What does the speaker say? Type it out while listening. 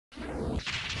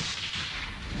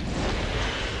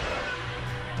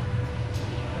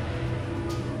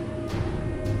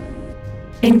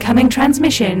Incoming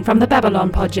transmission from the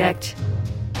Babylon Project.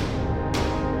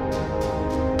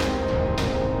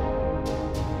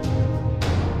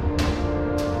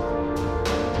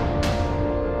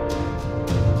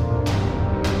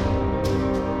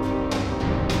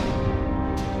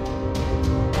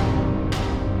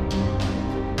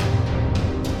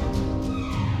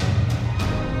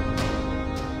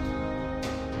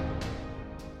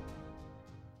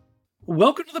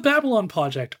 Welcome to the Babylon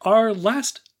Project, our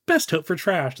last best hope for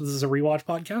trash. This is a rewatch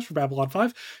podcast for Babylon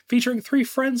 5, featuring three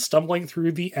friends stumbling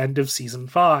through the end of Season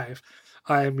 5.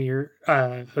 I am your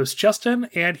host, Justin,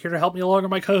 and here to help me along are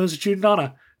my co-hosts, Jude and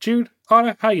Anna. Jude,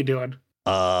 Anna, how you doing?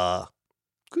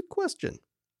 Good question.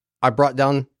 I brought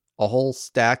down a whole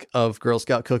stack of Girl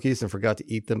Scout cookies and forgot to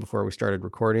eat them before we started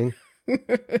recording.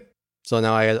 So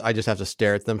now I just have to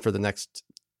stare at them for the next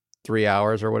 3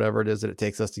 hours or whatever it is that it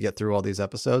takes us to get through all these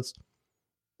episodes.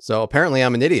 So apparently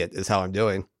I'm an idiot is how I'm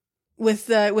doing. With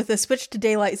the switch to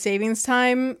daylight savings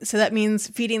time, so that means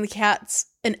feeding the cats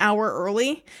an hour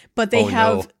early, but they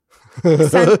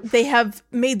they have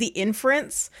made the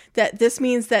inference that this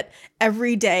means that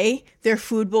every day their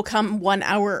food will come 1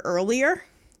 hour earlier.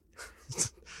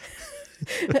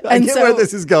 I get where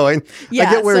this is going. Yeah,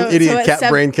 I get where an idiot cat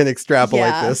brain can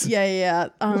extrapolate this. Yeah.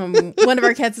 One of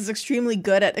our cats is extremely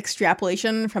good at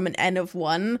extrapolation from an N of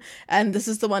 1, and this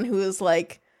is the one who is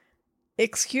like,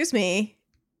 excuse me,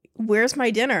 where's my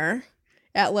dinner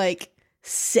at like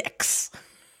 6?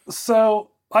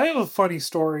 So, I have a funny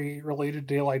story related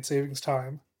to daylight savings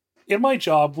time. In my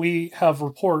job, we have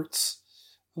reports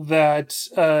that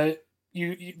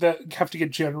that have to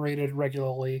get generated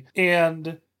regularly,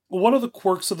 and one of the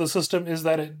quirks of the system is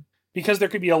that because there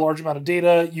could be a large amount of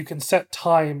data, you can set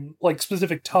time, like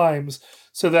specific times,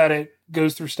 so that it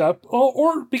goes through stuff.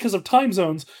 Or because of time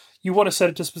zones, you want to set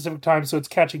it to specific times so it's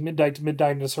catching midnight to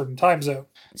midnight in a certain time zone.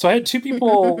 So I had two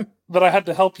people that I had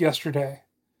to help yesterday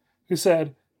who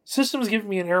said, system is giving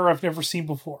me an error I've never seen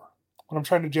before when I'm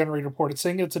trying to generate a report. It's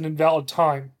saying it's an invalid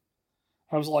time.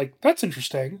 I was like, that's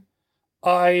interesting.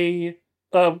 What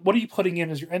are you putting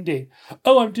in as your end date?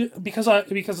 Oh, because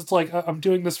it's like I'm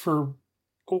doing this for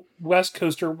West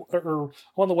Coast or I'm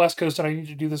on the West Coast and I need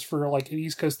to do this for like an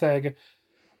East Coast thing.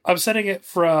 I'm setting it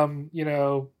from,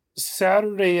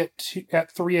 Saturday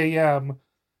at 3 a.m.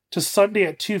 to Sunday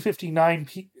at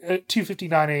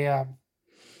 2:59 a.m.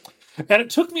 And it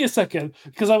took me a second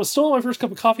because I was still on my first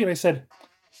cup of coffee and I said,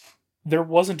 there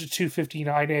wasn't a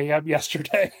 2:59 a.m.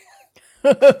 yesterday.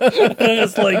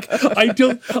 It's like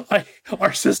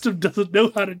our system doesn't know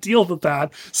how to deal with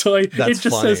that. So it just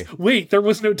funny. Says, wait, there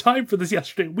was no time for this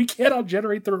yesterday. We cannot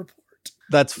generate the report.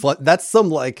 That's some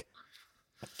like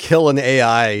kill an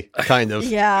AI kind of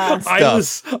stuff. I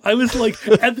was like,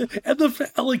 in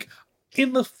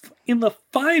the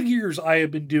 5 years I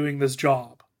have been doing this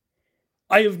job,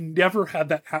 I have never had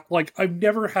that I've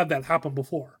never had that happen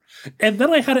before. And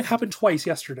then I had it happen twice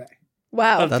yesterday.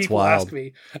 Wow. That's people wild. Ask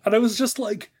me. And I was just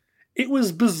like, it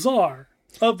was bizarre.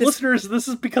 Listeners, this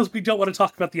is because we don't want to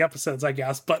talk about the episodes, I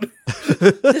guess, but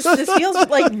this feels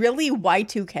like really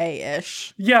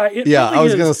Y2K-ish. Yeah, really I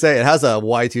was going to say it has a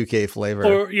Y2K flavor.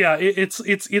 Or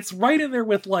it's right in there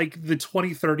with like the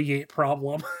 2038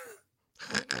 problem.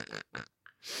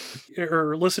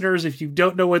 Or listeners, if you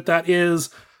don't know what that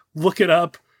is, look it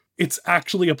up. It's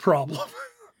actually a problem.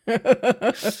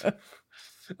 But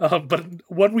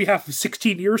one we have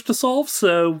 16 years to solve,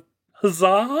 so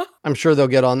huzzah! I'm sure they'll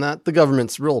get on that. The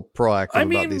government's real proactive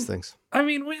about these things. I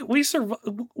mean, we survive.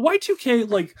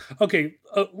 Y2K, okay,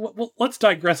 well, let's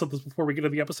digress on this before we get to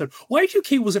the episode.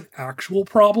 Y2K was an actual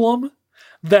problem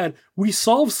that we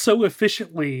solved so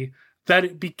efficiently that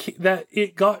it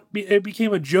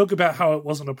became a joke about how it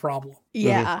wasn't a problem.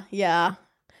 Yeah.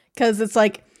 Because it's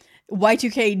like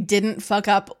Y2K didn't fuck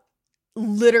up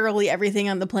literally everything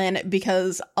on the planet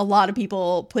because a lot of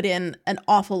people put in an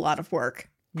awful lot of work.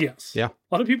 Yes. Yeah. A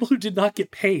lot of people who did not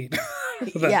get paid.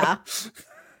 Yeah.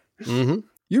 Mm-hmm.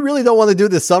 You really don't want to do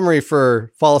the summary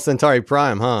for Fall of Centauri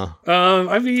Prime, huh?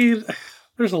 I mean,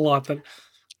 there's a lot that...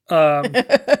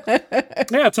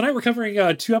 yeah, tonight we're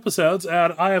covering 2 episodes,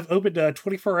 and I have opened a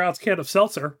 24-ounce can of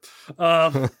seltzer.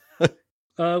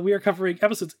 We are covering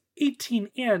episodes 18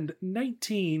 and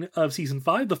 19 of Season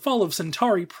 5, The Fall of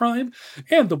Centauri Prime,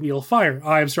 and The Wheel of Fire.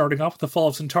 I am starting off with The Fall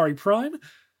of Centauri Prime.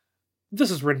 This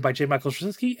is written by J. Michael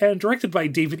Straczynski and directed by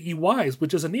David E. Wise,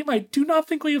 which is a name I do not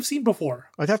think we have seen before.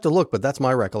 I'd have to look, but that's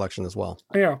my recollection as well.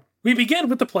 Yeah. We begin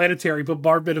with the planetary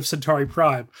bombardment of Centauri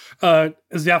Prime.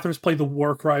 Zathras play the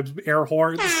war crimes air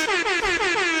horns.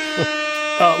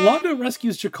 Londo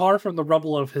rescues Jakar from the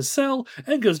rubble of his cell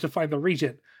and goes to find the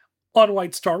Regent. On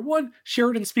White Star 1,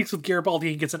 Sheridan speaks with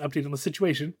Garibaldi and gets an update on the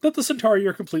situation, that the Centauri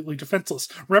are completely defenseless.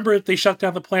 Remember they shut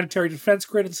down the planetary defense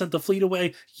grid and sent the fleet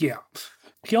away? Yeah.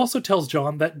 He also tells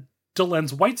John that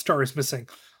Delen's White Star is missing.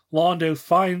 Londo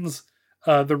finds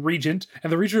the Regent,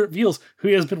 and the Regent reveals who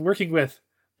he has been working with,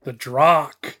 the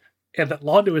Drakh, and that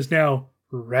Londo is now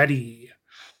ready.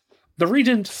 The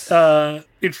Regent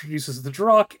introduces the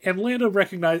Drakh, and Lando,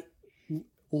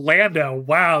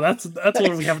 wow, that's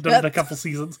one we haven't done in a couple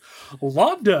seasons.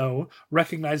 Londo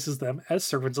recognizes them as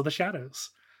servants of the shadows.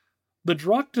 The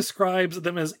Drakh describes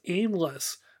them as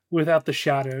aimless without the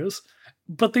shadows,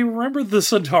 but they remember the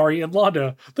Centauri and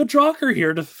Londo. The Drakh are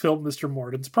here to fulfill Mr.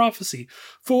 Morden's prophecy,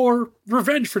 for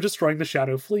revenge for destroying the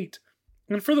Shadow Fleet.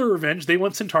 And for their revenge, they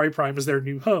want Centauri Prime as their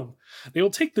new home. They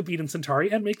will take the beaten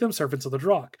Centauri and make them servants of the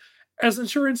Drakh. As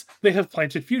insurance, they have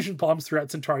planted fusion bombs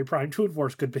throughout Centauri Prime to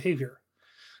enforce good behavior.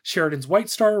 Sheridan's White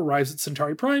Star arrives at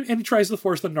Centauri Prime, and he tries to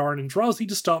force the Narn and Drazi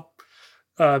to stop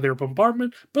their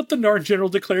bombardment, but the Narn general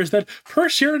declares that, per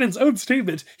Sheridan's own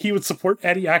statement, he would support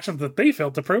any action that they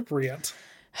felt appropriate.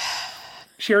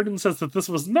 Sheridan says that this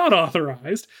was not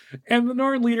authorized, and the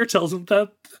Narn leader tells him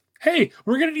that, hey,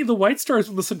 we're going to need the White Stars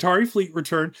when the Centauri fleet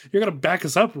return. You're going to back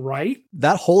us up, right?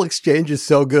 That whole exchange is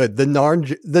so good. The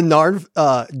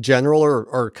Narn general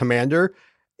or commander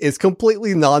is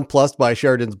completely nonplussed by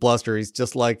Sheridan's bluster. He's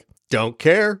just like, don't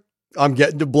care. I'm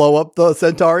getting to blow up the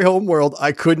Centauri homeworld.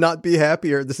 I could not be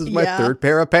happier. This is my third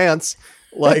pair of pants.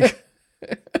 Like,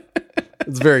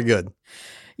 it's very good.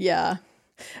 Yeah.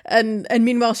 And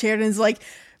meanwhile, Sheridan's like,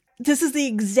 this is the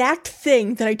exact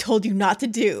thing that I told you not to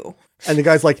do. And the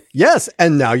guy's like, yes,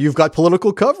 and now you've got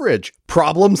political coverage.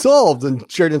 Problem solved. And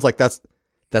Sheridan's like, that's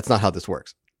not how this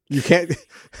works. You can't,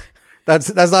 that's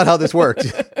not how this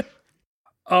works.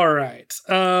 All right.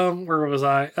 Where was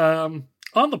I?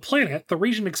 On the planet, the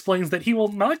Regent explains that he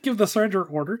will not give the surrender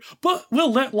order, but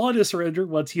will let Londo surrender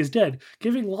once he is dead,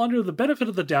 giving Londo the benefit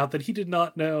of the doubt that he did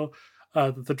not know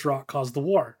that the Drakh caused the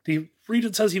war. The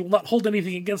Regent says he will not hold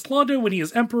anything against Londo when he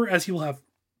is Emperor, as he will have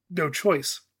no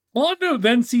choice. Londo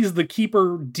then sees the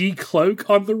Keeper decloak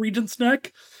on the Regent's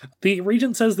neck. The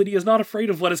Regent says that he is not afraid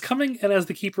of what is coming, and as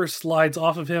the Keeper slides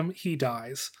off of him, he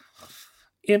dies.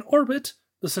 In orbit,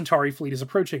 the Centauri fleet is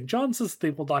approaching. John says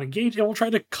they will not engage and will try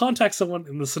to contact someone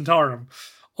in the Centaurum.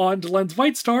 On Delen's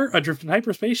White Star, adrift in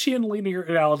hyperspace, she and Linear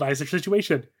analyze their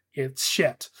situation. It's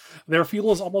shit. Their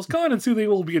fuel is almost gone, and soon they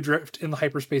will be adrift in the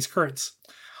hyperspace currents.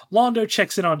 Londo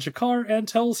checks in on Jakar and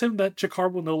tells him that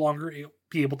Jakar will no longer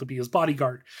be able to be his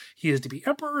bodyguard. He is to be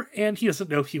Emperor, and he doesn't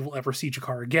know if he will ever see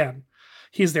Jakar again.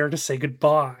 He is there to say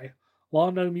goodbye.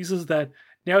 Londo muses that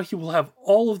now he will have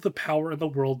all of the power in the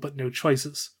world but no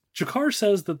choices. Jakar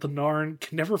says that the Narn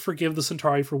can never forgive the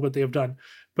Centauri for what they have done,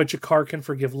 but Jakar can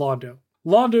forgive Londo.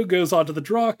 Londo goes onto the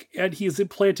Drakh, and he is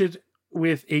implanted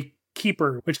with a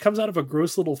Keeper, which comes out of a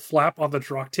gross little flap on the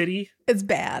Drakh Tiddy. It's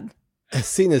bad. The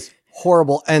scene is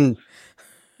horrible, and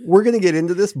we're going to get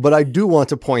into this, but I do want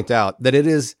to point out that it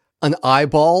is an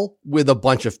eyeball with a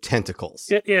bunch of tentacles.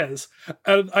 It is.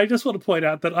 And I just want to point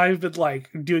out that I've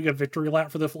been doing a victory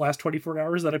lap for the last 24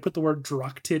 hours that I put the word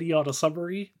Drakh Tiddy on a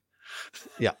summary.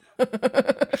 Yeah.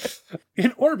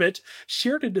 In orbit,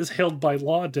 Sheridan is hailed by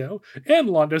Londo, and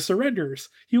Londo surrenders.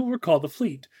 He will recall the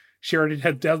fleet. Sheridan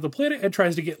heads down the planet and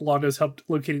tries to get Londo's help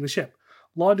locating the ship.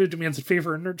 Londo demands a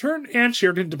favor in return, and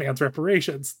Sheridan demands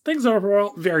reparations. Things are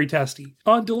overall very testy.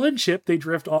 On Delen's ship, they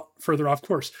drift further off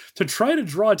course. To try to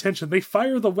draw attention, they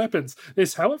fire the weapons.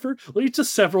 This, however, leads to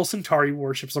several Centauri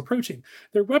warships approaching.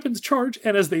 Their weapons charge,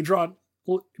 and as they draw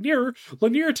nearer,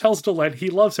 Lanier tells Delen he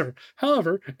loves her.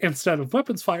 However, instead of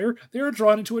weapons fire, they are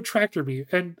drawn into a tractor beam,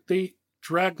 and they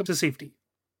drag them to safety.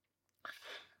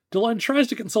 Delenn tries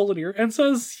to console Lanier and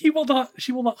says she will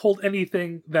not hold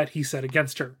anything that he said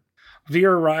against her.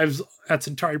 Veer arrives at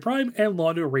Centauri Prime, and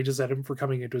Londo rages at him for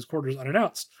coming into his quarters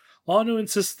unannounced. Londo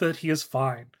insists that he is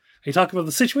fine. They talk about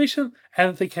the situation, and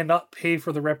that they cannot pay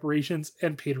for the reparations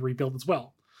and pay to rebuild as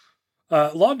well.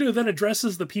 Londo then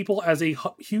addresses the people as a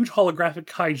huge holographic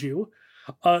kaiju,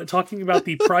 talking about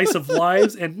the price of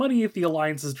lives and money the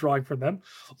Alliance is drawing from them.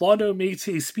 Londo makes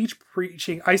a speech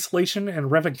preaching isolation and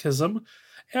revocism,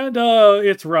 and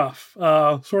it's rough.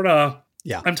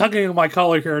 Yeah. I'm talking to my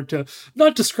colleague here to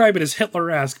not describe it as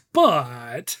Hitler-esque,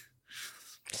 but...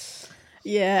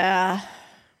 Yeah.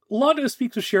 Londo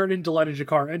speaks with Sheridan, Delenn, and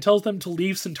Jakar and tells them to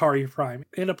leave Centauri Prime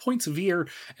and appoints Veer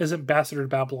as ambassador to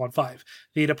Babylon 5.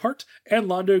 They depart, and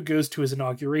Londo goes to his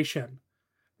inauguration.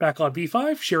 Back on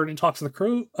B5, Sheridan talks to the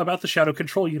crew about the Shadow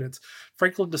Control units.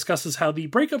 Franklin discusses how the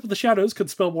breakup of the Shadows could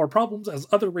spell more problems as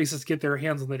other races get their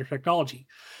hands on their technology.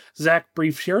 Zack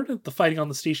briefs Sheridan that the fighting on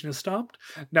the station has stopped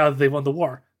now that they won the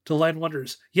war. The line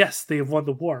wonders, yes, they have won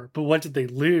the war, but what did they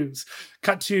lose?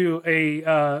 Cut to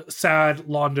a sad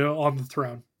Londo on the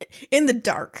throne. In the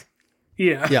dark.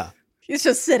 Yeah. Yeah. He's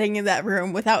just sitting in that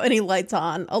room without any lights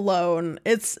on, alone.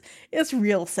 It's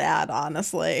real sad,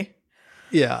 honestly.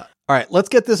 Yeah. All right, let's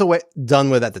get this done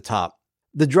with at the top.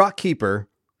 The Drakh Keeper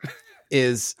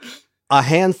is a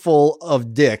handful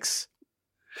of dicks,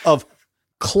 of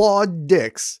clawed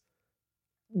dicks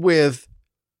with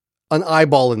an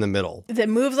eyeball in the middle. That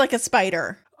moves like a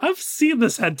spider. I've seen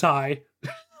this hentai.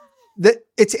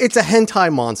 It's a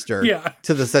hentai monster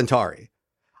to the Centauri.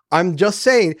 I'm just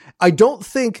saying, I don't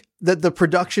think that the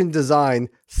production design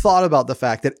thought about the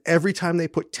fact that every time they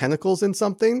put tentacles in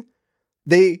something,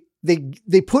 they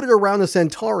put it around a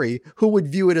Centauri who would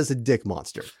view it as a dick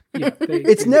monster. Yeah,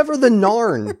 it's never the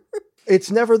Narn. It's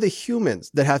never the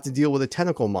humans that have to deal with a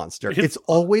tentacle monster. It's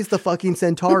always the fucking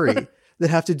Centauri that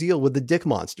have to deal with the dick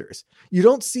monsters. You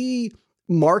don't see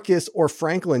Marcus or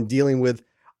Franklin dealing with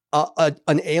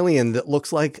an alien that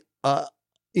looks like a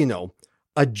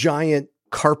giant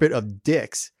carpet of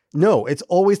dicks. No, it's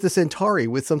always the Centauri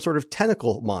with some sort of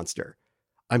tentacle monster.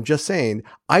 I'm just saying,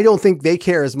 I don't think they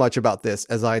care as much about this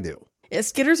as I do. It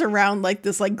skitters around like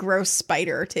this like gross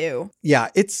spider too. Yeah,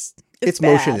 its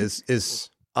motion is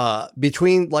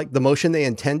between like the motion they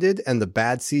intended and the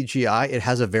bad CGI, it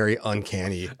has a very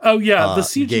uncanny. Oh yeah, the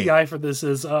CGI game. for this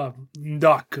is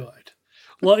not good.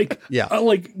 Like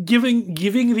like giving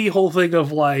the whole thing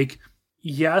of like,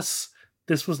 yes,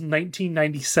 this was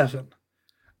 1997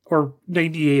 or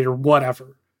 98 or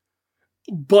whatever,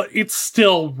 but it's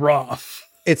still rough.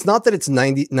 It's not that it's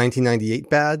 1998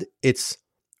 bad. It's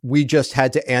we just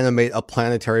had to animate a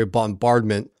planetary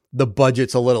bombardment. The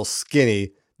budget's a little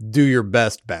skinny. Do your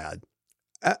best bad.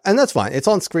 And that's fine. It's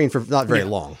on screen for not very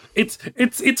long. It's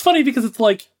funny because it's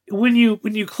like when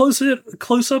you close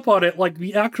up on it, like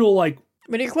the actual like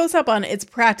when you close up on it, it's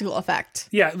practical effect.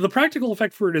 Yeah, the practical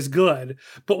effect for it is good,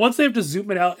 but once they have to zoom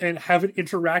it out and have it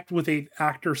interact with an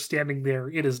actor standing there,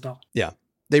 it is not. Yeah.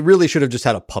 They really should have just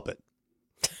had a puppet.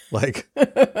 Like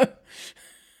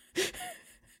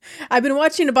I've been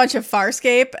watching a bunch of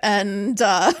Farscape and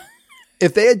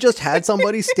if they had just had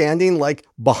somebody standing like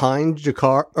behind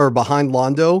Jakar or behind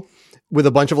Londo with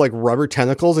a bunch of like rubber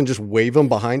tentacles and just wave them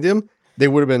behind him, they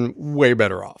would have been way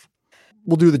better off.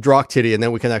 We'll do the Drakh Tiddy and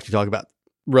then we can actually talk about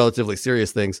relatively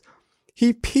serious things.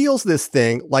 He peels this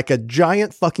thing like a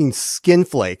giant fucking skin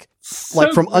flake,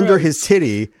 like from under his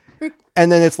titty. And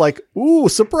then it's like, ooh,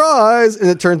 surprise. And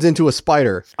it turns into a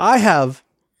spider. I have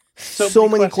so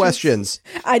many questions.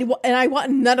 I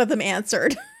want none of them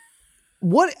answered.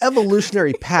 What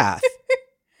evolutionary path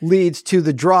leads to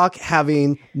the Drakh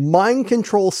having mind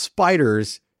control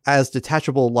spiders as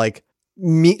detachable, like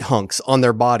meat hunks on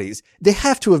their bodies? They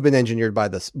have to have been engineered by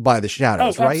the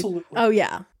shadows, right? Absolutely. Oh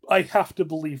yeah. I have to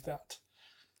believe that.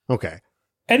 Okay.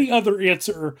 Any other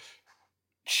answer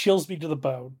chills me to the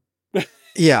bone.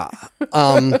 Yeah.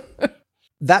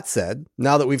 That said,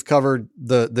 now that we've covered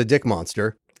the dick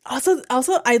monster. Also,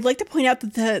 I'd like to point out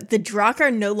that the Drakh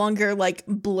are no longer like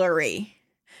blurry,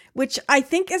 which I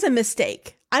think is a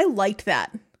mistake. I liked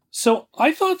that. So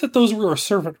I thought that those were a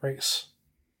servant race.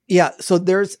 Yeah. So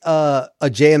there's a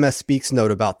JMS Speaks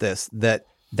note about this,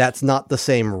 that's not the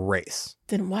same race.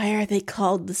 Then why are they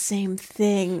called the same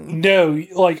thing? No,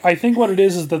 like I think what it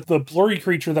is that the blurry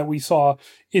creature that we saw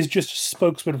is just a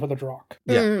spokesman for the Drakh.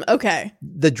 Yeah. Okay.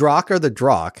 The Drakh are the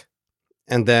Drakh,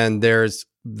 and then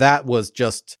that was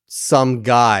just some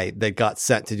guy that got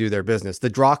sent to do their business. The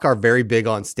Drakh are very big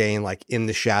on staying like in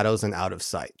the shadows and out of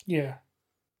sight. Yeah.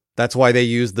 That's why they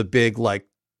use the big like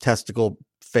testicle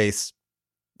face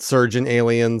surgeon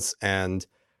aliens, and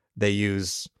they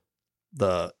use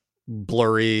the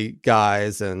blurry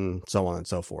guys and so on and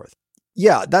so forth.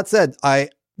 Yeah, that said,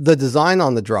 the design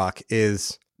on the Drakh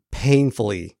is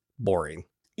painfully boring.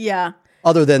 Yeah.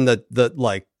 Other than the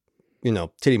like,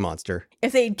 titty monster.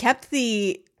 If they'd kept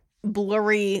the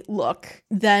blurry look,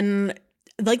 then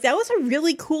like that was a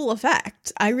really cool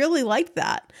effect. I really liked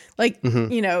that. Like,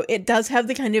 it does have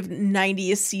the kind of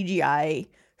 90s CGI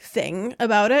thing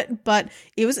about it, but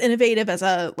it was innovative as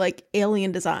a like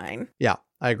alien design. Yeah,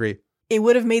 I agree. It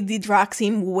would have made the Drakh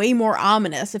seem way more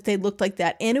ominous if they looked like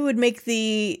that, and it would make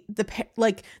the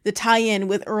tie-in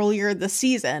with earlier this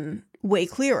season way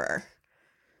clearer.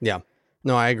 Yeah,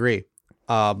 no, I agree.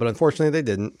 But unfortunately, they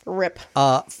didn't. Rip.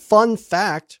 Fun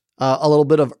fact: a little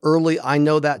bit of early I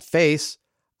know that face.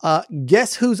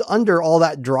 Guess who's under all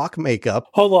that Drakh makeup?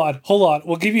 Hold on.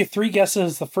 We'll give you 3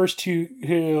 guesses. The first two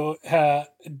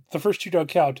don't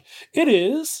count.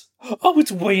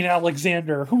 It's Wayne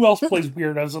Alexander. Who else plays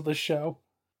weirdos on this show?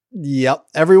 Yep.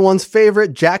 Everyone's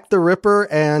favorite Jack the Ripper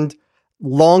and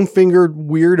long-fingered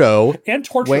weirdo. And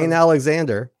Torture. Wayne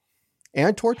Alexander.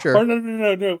 And Torture. Oh,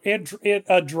 no. And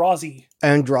Drazi.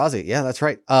 And Drazi. Yeah, that's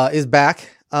right. Is back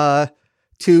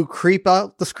to creep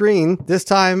out the screen, this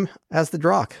time as the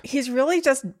Drakh. He's really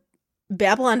just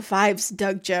Babylon 5's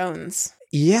Doug Jones.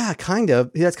 Yeah, kind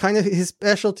of. That's kind of his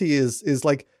specialty is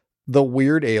like the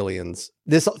weird aliens.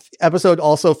 This episode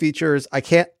also features,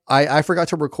 I forgot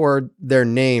to record their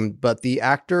name, but the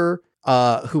actor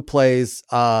who plays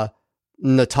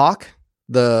Natak,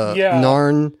 the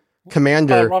Narn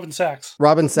commander, Robin Sachs.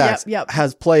 Robin Sachs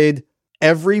has played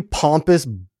every pompous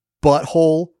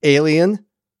butthole alien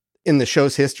in the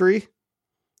show's history.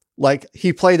 Like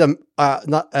he played I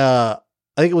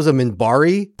think it was a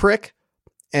Minbari prick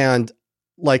and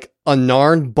like a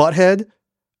Narn butthead.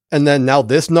 And then now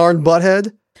this Narn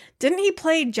butthead. Didn't he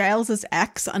play Giles's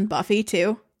ex on Buffy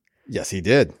too? Yes, he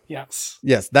did. Yes.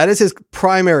 Yes, that is his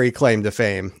primary claim to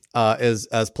fame, is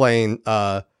as playing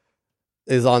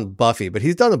is on Buffy, but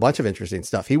he's done a bunch of interesting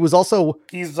stuff. He's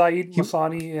Zaid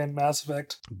Masani in Mass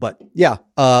Effect. But yeah,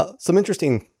 some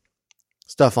interesting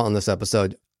stuff on this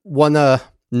episode. One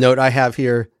note I have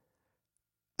here,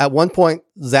 at one point,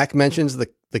 Zach mentions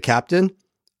the captain,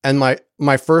 and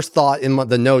my first thought in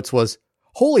the notes was,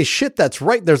 holy shit, that's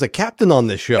right, there's a captain on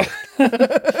this show.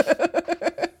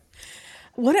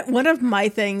 One of my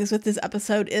things with this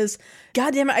episode is,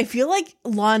 goddamn it, I feel like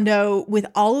Londo, with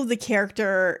all of the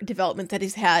character development that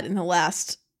he's had in the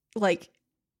last,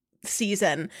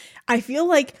 season, I feel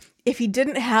like if he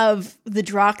didn't have the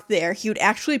Drakh there, he would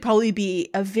actually probably be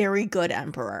a very good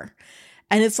emperor.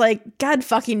 And it's like, God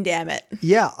fucking damn it.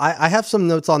 Yeah, I have some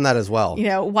notes on that as well. You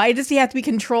know, why does he have to be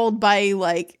controlled by,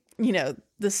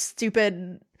 the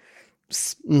stupid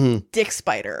dick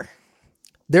spider?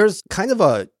 There's kind of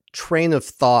a train of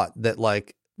thought that,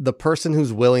 the person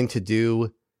who's willing to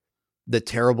do the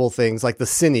terrible things, like the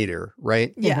Sin Eater,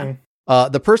 right? Yeah.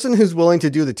 The person who's willing to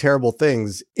do the terrible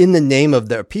things in the name of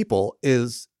their people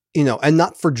is, and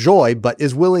not for joy, but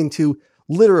is willing to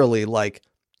literally,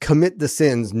 commit the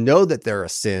sins, know that they're a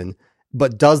sin,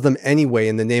 but does them anyway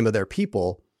in the name of their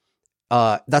people.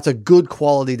 That's a good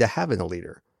quality to have in a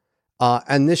leader.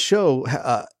 And this show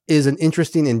is an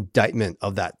interesting indictment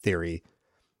of that theory,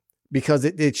 because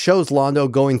it shows Londo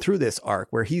going through this arc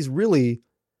where he's really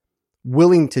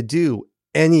willing to do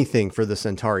anything for the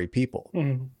Centauri people.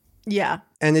 Mm-hmm. Yeah.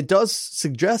 And it does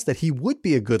suggest that he would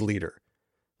be a good leader.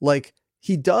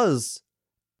 He does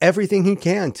everything he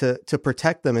can to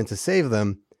protect them and to save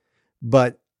them,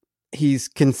 but he's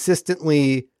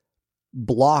consistently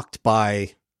blocked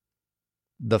by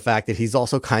the fact that he's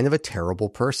also kind of a terrible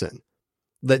person.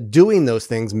 That doing those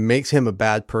things makes him a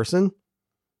bad person,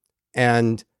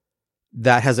 and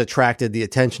that has attracted the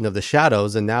attention of the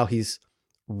shadows, and now he's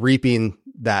reaping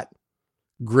that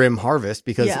grim harvest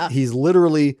because he's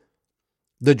literally,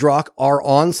 the Drakh are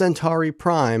on Centauri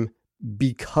Prime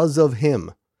because of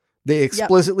him. They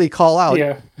explicitly call out,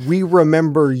 we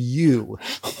remember you,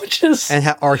 which is,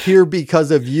 and are here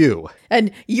because of you.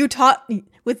 And you taught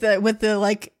with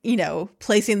the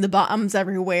placing the bombs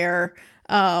everywhere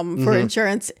for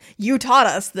insurance. You taught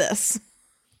us this.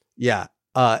 Yeah.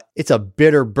 It's a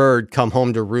bitter bird come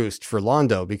home to roost for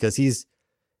Londo, because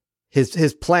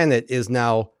his planet is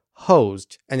now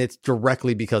hosed, and it's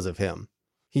directly because of him.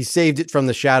 He saved it from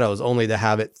the shadows only to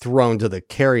have it thrown to the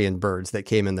carrion birds that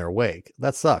came in their wake.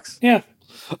 That sucks. Yeah.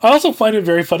 I also find it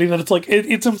very funny that it's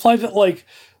it's implied that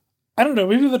I don't know,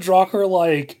 maybe the Drakh are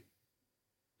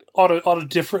on a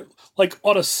different,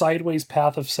 on a sideways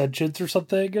path of sentience or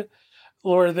something,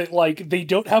 or that they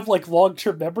don't have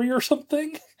long-term memory or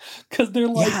something, because they're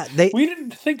we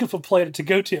didn't think of a planet to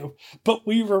go to, but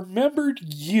we remembered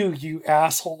you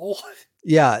asshole.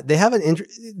 Yeah, they have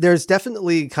there's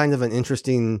definitely kind of an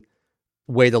interesting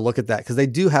way to look at that, because they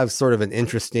do have sort of an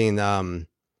interesting, that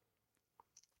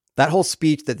whole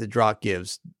speech that the Drakh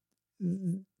gives,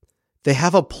 they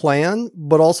have a plan,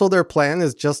 but also their plan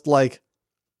is just I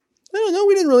don't know,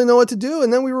 we didn't really know what to do,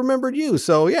 and then we remembered you,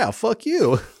 so yeah, fuck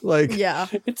you. Yeah.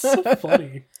 It's so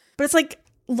funny. But it's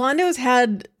Londo's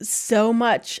had so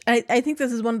much, I think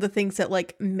this is one of the things that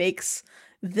makes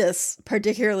this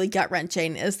particularly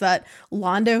gut-wrenching, is that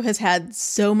Londo has had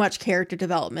so much character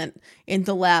development in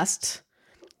the last,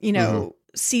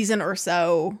 season or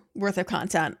so worth of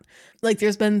content.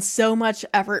 There's been so much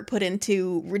effort put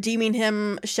into redeeming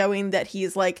him, showing that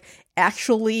he's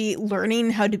actually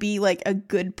learning how to be a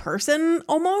good person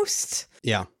almost.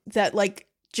 Yeah. That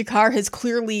Jakar has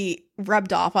clearly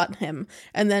rubbed off on him,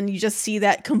 and then you just see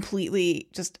that completely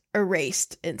just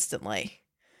erased instantly.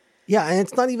 Yeah, and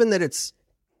it's not even that it's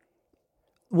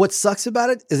what sucks about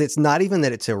it is it's not even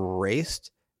that it's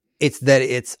erased, it's that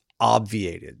it's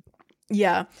obviated.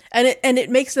 Yeah. And it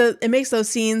makes those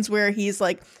scenes where he's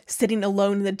like sitting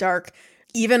alone in the dark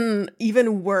even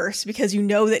worse, because you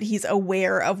know that he's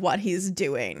aware of what he's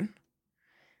doing.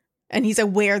 And he's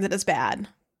aware that it's bad.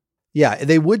 Yeah,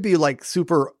 they would be like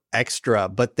super extra,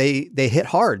 but they hit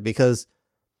hard because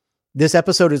this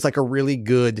episode is like a really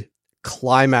good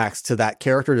climax to that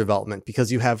character development,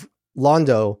 because you have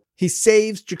Londo, he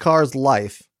saves Jakar's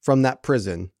life from that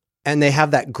prison, and they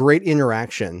have that great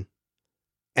interaction.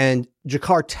 And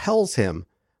Jakar tells him,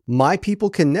 "My people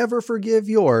can never forgive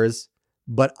yours,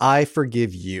 but I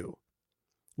forgive you."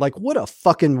 Like, what a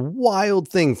fucking wild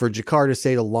thing for Jakar to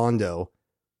say to Londo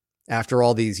after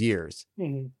all these years.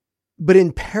 Mm-hmm. But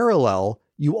in parallel,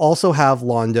 you also have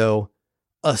Londo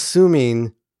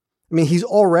assuming, I mean, he's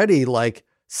already like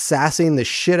sassing the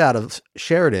shit out of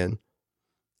Sheridan,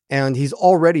 and he's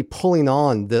already pulling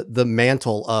on the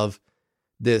mantle of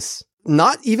this,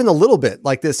 not even a little bit,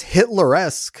 like this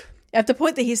Hitler-esque. At the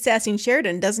point that he's sassing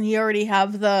Sheridan, doesn't he already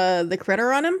have the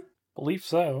critter on him? Believe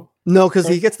so. No, because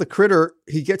he gets the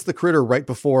critter right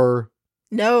before.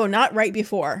 No, not right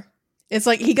before. It's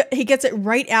like he gets it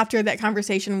right after that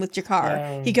conversation with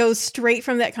Jakar. He goes straight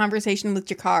from that conversation with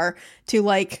Jakar to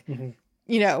like,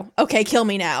 okay, kill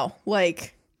me now.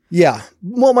 Like, yeah.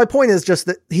 Well, my point is just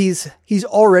that he's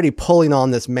already pulling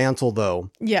on this mantle, though.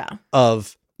 Yeah.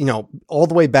 Of, all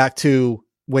the way back to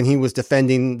when he was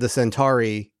defending the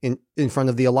Centauri in front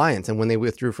of the Alliance, and when they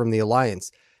withdrew from the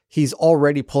Alliance. He's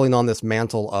already pulling on this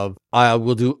mantle of, I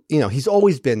will do, he's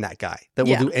always been that guy that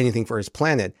will do anything for his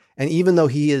planet. And even though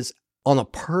he is on a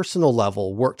personal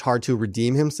level worked hard to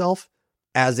redeem himself,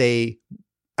 as a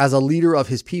leader of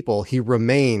his people, he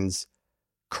remains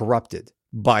corrupted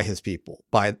by his people,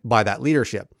 by that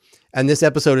leadership. And this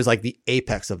episode is like the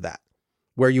apex of that,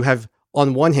 where you have,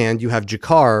 on one hand, you have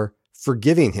Jakar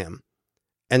forgiving him.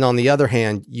 And on the other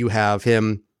hand, you have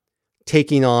him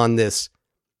taking on this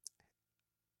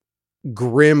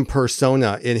grim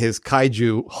persona in his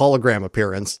kaiju hologram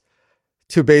appearance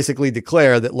to basically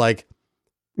declare that, like,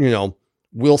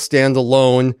 we'll stand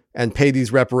alone and pay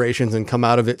these reparations and come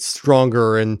out of it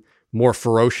stronger and more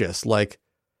ferocious, like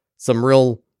some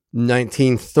real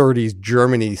 1930s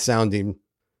Germany sounding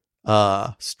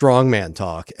strongman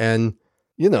talk. And,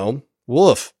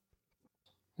 woof.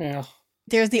 Yeah.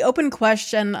 There's the open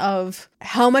question of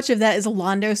how much of that is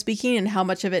Londo speaking and how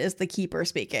much of it is the Keeper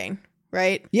speaking.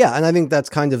 Right? Yeah, and I think that's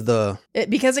kind of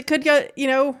because it could get,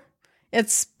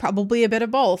 it's probably a bit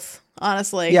of both,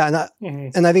 honestly. Yeah,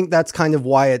 and I think that's kind of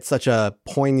why it's such a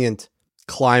poignant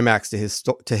climax to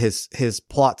his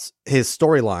plots, his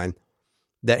storyline,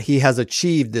 that he has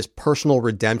achieved this personal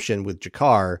redemption with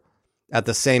Jakar at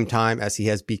the same time as he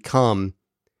has become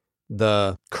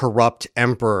the corrupt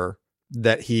emperor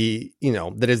that he,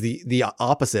 that is the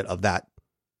opposite of that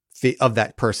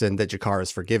person that Jakar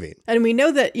is forgiving. And we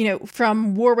know that,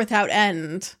 from War Without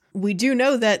End, we do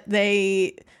know that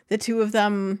the two of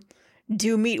them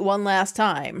do meet one last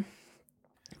time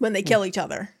when they kill each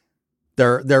other.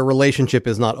 Their relationship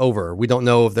is not over. We don't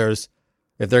know if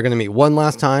they're going to meet one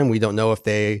last time. We don't know if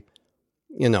they,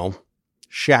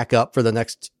 shack up for the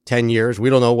next 10 years. We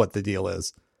don't know what the deal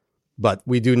is, but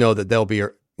we do know that they'll be,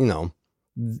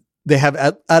 they have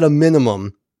at a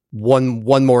minimum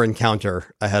one more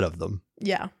encounter ahead of them.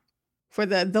 Yeah. For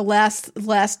the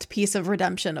last piece of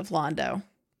redemption of Londo.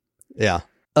 Yeah.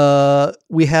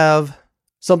 We have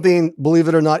something, believe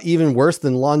it or not, even worse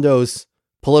than Londo's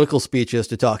political speeches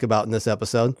to talk about in this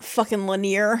episode. Fucking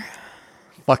Lanier.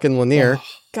 Fucking Lanier. Oh.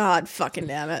 God fucking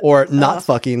damn it. Or not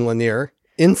fucking Lanier.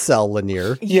 Incel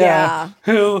Lanier. Yeah.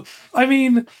 Who, I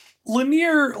mean,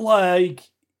 Lanier, like,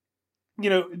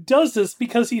 does this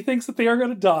because he thinks that they are going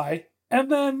to die. And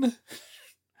then,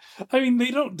 I mean,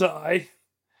 they don't die.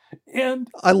 And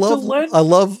I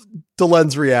love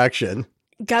Delen's reaction.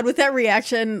 God, with that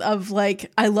reaction of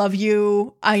like, I love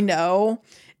you, I know.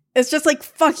 It's just like,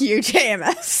 fuck you,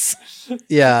 JMS.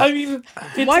 Yeah. I mean,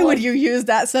 why would you use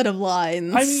that set of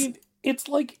lines? I mean, it's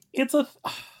like, it's a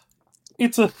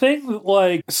thing that,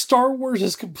 like, Star Wars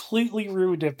has completely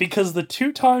ruined it, because the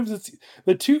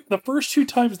first two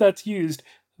times that's used,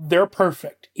 they're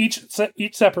perfect. Each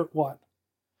separate one.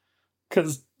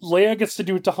 Because Leia gets to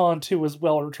do it to Han too as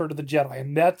well in Return of the Jedi,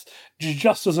 and that's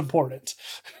just as important.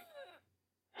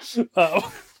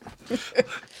 Oh.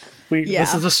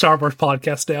 This is a Star Wars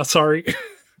podcast now, sorry.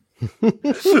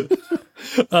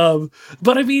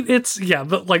 But I mean, it's,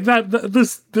 like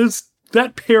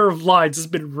that pair of lines has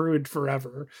been ruined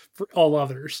forever for all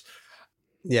others.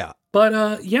 Yeah.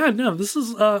 But, this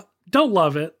is, don't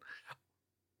love it.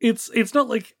 it's not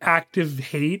like active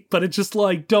hate, but it's just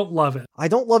like, don't love it. I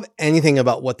don't love anything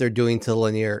about what they're doing to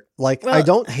Lanier. Like, I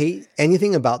don't hate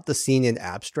anything about the scene in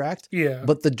abstract. Yeah.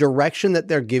 But the direction that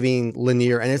they're giving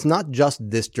Lanier, and it's not just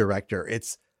this director,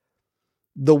 it's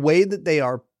the way that they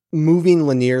are moving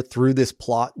Lanier through this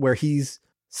plot where he's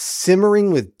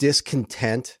simmering with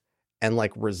discontent and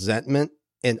like resentment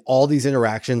in all these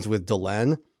interactions with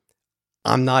Delenn.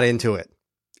 I'm not into it.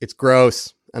 It's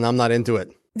gross, and I'm not into it.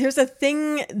 There's a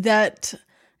thing that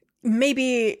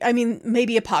maybe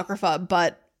Apocrypha,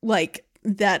 but like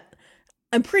that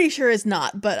I'm pretty sure is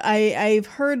not, but I've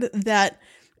heard that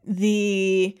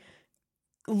the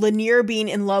Lanier being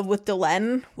in love with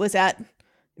Delenn was at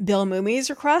Bill Moomy's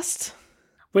request.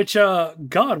 Which,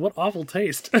 God, what awful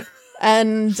taste.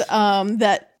 And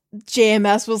that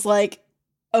JMS was like,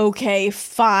 okay,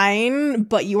 fine,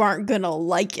 but you aren't gonna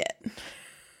like it.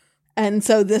 And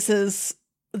so this is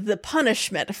the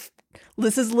punishment.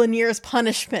 This is Lanier's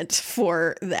punishment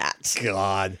for that.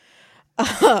 God.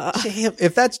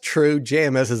 If that's true,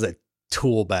 JMS is a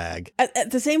tool bag.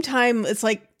 At the same time, it's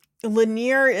like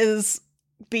Lanier is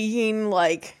being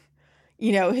like,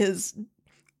 you know, his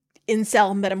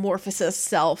incel metamorphosis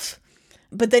self.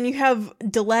 But then you have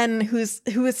Delenn, who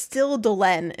is still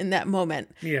Delenn in that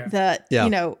moment. Yeah. That, you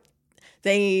know,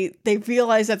 they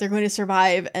realize that they're going to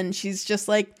survive, and she's just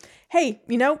like, hey,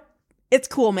 you know, it's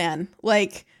cool, man.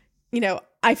 Like, you know,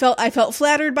 I felt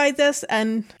flattered by this,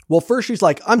 and well, first she's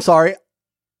like, I'm sorry,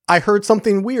 I heard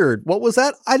something weird. What was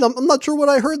that? I'm not sure what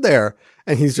I heard there.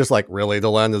 And he's just like, really,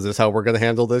 Delenn, is this how we're going to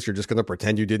handle this? You're just going to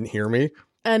pretend you didn't hear me?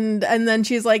 And then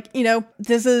she's like, you know,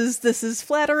 this is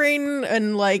flattering,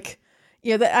 and like,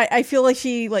 you know, that I feel like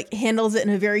she like handles it in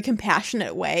a very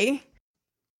compassionate way.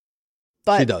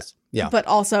 But she does, yeah. But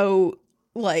also,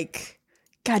 like,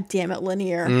 God damn it,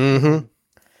 Lanier. Mm-hmm.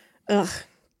 Ugh,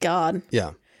 God.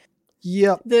 Yeah.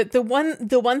 Yep. The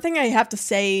one thing I have to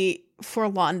say for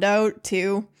Londo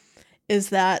too is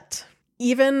that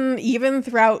even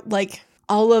throughout like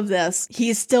all of this,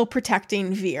 he's still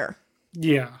protecting Veer.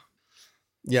 Yeah.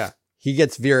 Yeah. He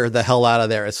gets Veer the hell out of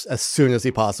there as soon as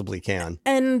he possibly can.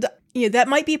 And you know, that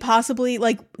might be possibly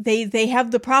like they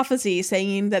have the prophecy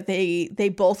saying that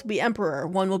they both will be emperor.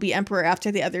 One will be emperor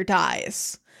after the other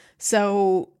dies.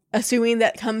 So assuming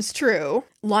that comes true,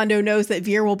 Londo knows that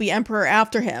Veer will be emperor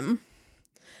after him.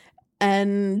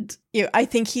 And you know, I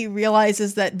think he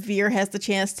realizes that Veer has the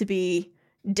chance to be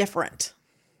different.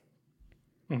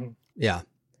 Mm-hmm. Yeah.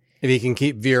 If he can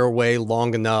keep Veer away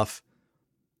long enough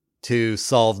to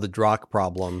solve the Drakh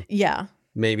problem. Yeah.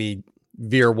 Maybe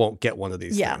Veer won't get one of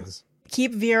these things.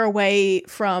 Keep Veer away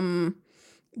from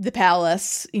the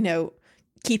palace, you know,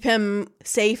 keep him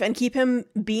safe and keep him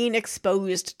being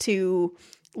exposed to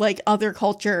like other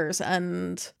cultures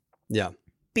and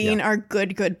being our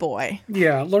good boy.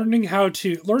 Yeah, learning how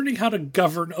to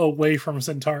govern away from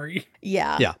Centauri.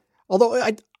 Yeah. Yeah. Although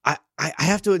I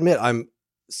have to admit, I'm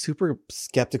super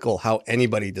skeptical how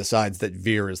anybody decides that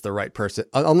Veer is the right person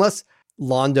unless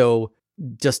Londo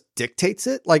just dictates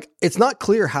it. Like, it's not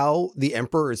clear how the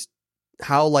Emperor is,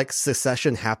 how like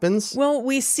secession happens. Well,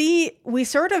 we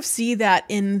sort of see that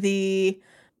in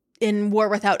War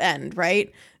Without End,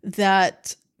 right?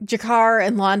 That Jakar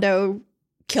and Londo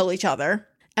kill each other,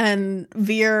 and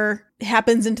Veer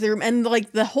happens into the room, and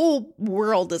like the whole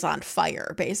world is on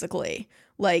fire, basically.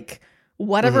 Like,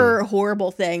 whatever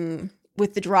horrible thing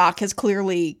with the Drakh has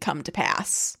clearly come to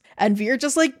pass. And Veer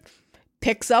just like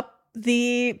picks up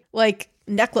the like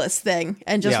necklace thing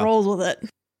and just rolls with it.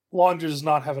 Londo does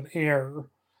not have an heir.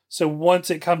 So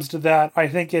once it comes to that, I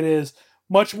think it is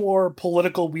much more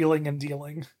political wheeling and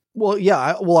dealing. Well,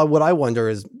 yeah. What I wonder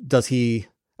is, does he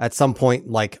at some point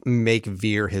like make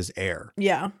Veer his heir?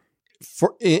 Yeah.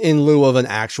 In lieu of an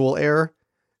actual heir,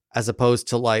 as opposed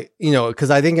to like, you know, because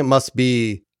I think it must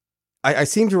be, I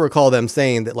seem to recall them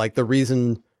saying that like the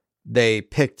reason they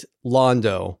picked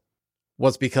Londo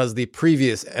was because the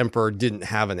previous emperor didn't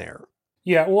have an heir.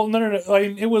 Yeah, well, no. I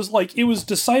mean, it was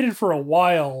decided for a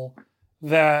while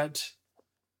that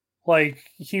like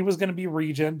he was going to be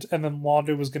regent, and then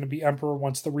Londo was going to be emperor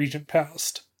once the regent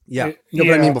passed. Yeah, but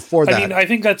I mean before that. I mean, I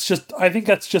think that's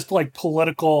just like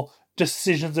political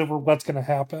decisions over what's going to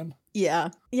happen. Yeah.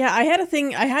 I had a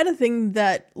thing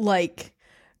that like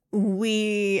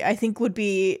I think would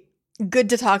be good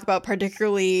to talk about,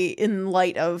 particularly in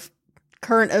light of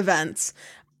current events.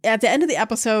 At the end of the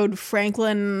episode,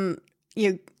 Franklin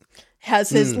has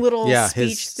his little speech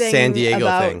his thing San Diego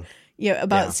about thing.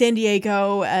 About San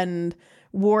Diego and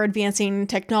war advancing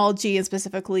technology, and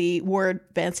specifically war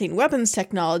advancing weapons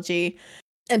technology,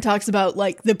 and talks about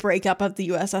like the breakup of the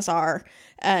USSR.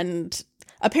 And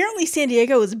apparently San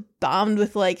Diego was bombed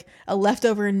with like a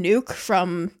leftover nuke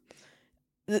from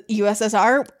the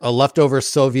USSR. A leftover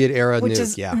Soviet era which nuke,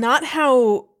 is yeah. not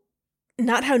how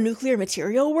nuclear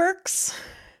material works,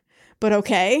 but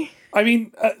okay. I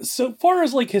mean, so far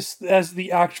as like as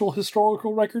the actual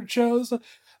historical record shows,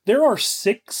 there are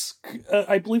 6.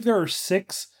 I believe there are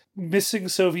 6 missing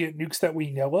Soviet nukes that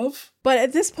we know of. But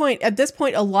at this point,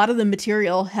 a lot of the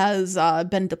material has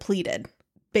been depleted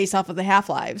based off of the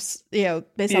half-lives.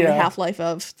 Based on the half-life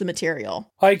of the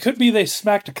material. It could be they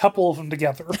smacked a couple of them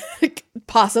together.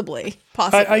 Possibly.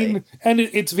 And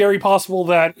it's very possible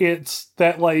that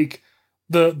like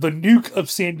the nuke of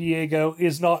San Diego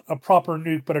is not a proper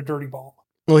nuke, but a dirty bomb.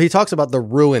 Well, he talks about the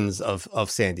ruins of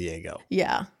San Diego.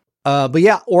 Yeah. But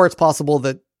yeah, or it's possible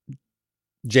that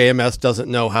JMS doesn't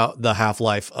know how the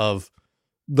half-life of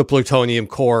the plutonium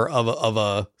core of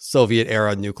a Soviet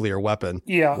era nuclear weapon.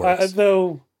 Yeah,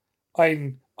 though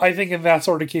I think in that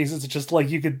sort of case, it's just like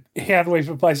you could hand wave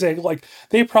it by saying like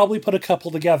they probably put a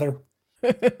couple together.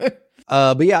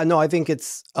 But yeah, no, I think it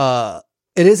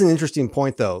is an interesting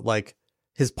point though. Like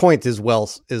his point is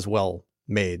well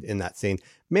made in that scene.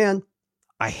 Man,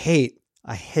 I hate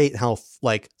how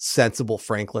like sensible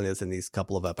Franklin is in these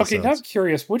couple of episodes. Okay, now I'm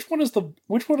curious. Which one is the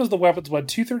weapons one?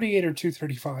 238 or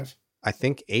 235? I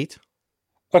think 8.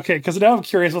 Okay, because now I'm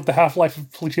curious what the half-life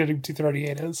of plutonium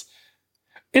 238 is.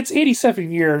 It's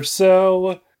 87 years,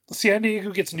 so San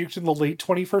Diego gets nuked in the late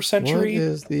 21st century.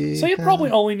 So you'd probably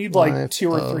only need like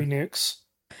 2 or 3 nukes.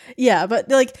 Yeah, but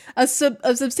like a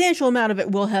substantial amount of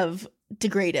it will have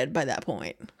degraded by that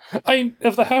point.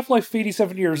 If the half-life of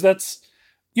 87 years,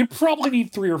 you probably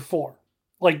need 3 or 4.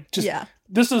 Like, just,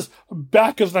 This is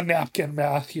back of the napkin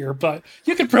math here, but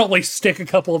you could probably stick a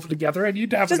couple of them together and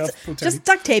you'd have enough plutonium. Just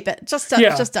duct tape it. Just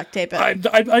duct tape it.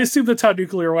 I assume that's how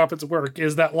nuclear weapons work,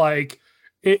 is that like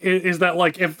if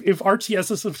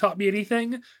RTSs have taught me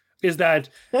anything, is that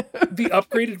the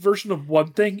upgraded version of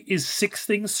one thing is 6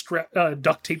 things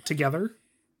duct taped together.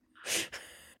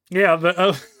 Yeah,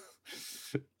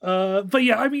 but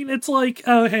yeah, I mean, it's like,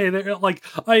 hey, they're like,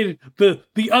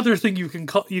 the other thing you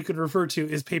can refer to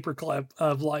is paperclip,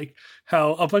 of like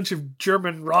how a bunch of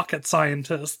German rocket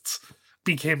scientists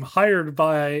became hired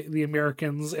by the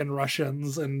Americans and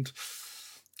Russians, and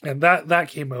that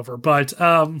came over. But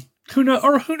who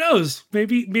knows?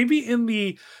 Maybe in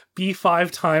the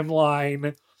B5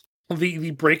 timeline,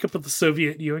 the breakup of the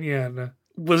Soviet Union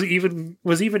was even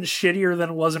shittier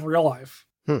than it was in real life.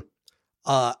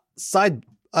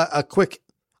 A quick,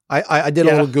 I did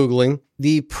a little Googling.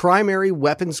 The primary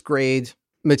weapons grade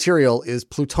material is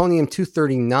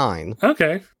plutonium-239.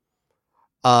 Okay.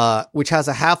 Which has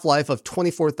a half-life of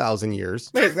 24,000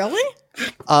 years. Wait, really?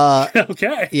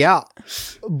 Okay. Yeah.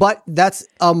 But that's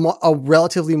a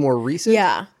relatively more recent.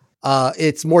 Yeah.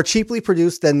 It's more cheaply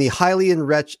produced than the highly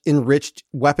enriched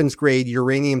weapons grade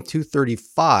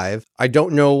uranium-235. I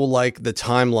don't know like the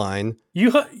timeline.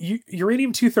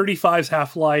 Uranium-235's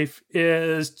half-life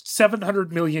is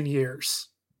 700 million years.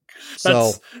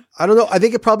 So I don't know. I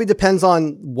think it probably depends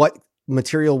on what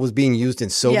material was being used in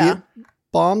Soviet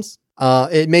bombs.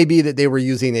 It may be that they were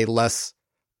using a less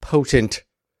potent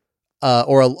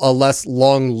or a less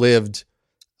long-lived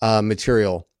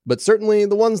material. But certainly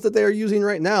the ones that they are using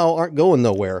right now aren't going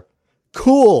nowhere.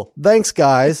 Cool. Thanks,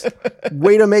 guys.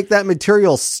 Way to make that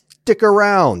material stick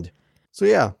around. So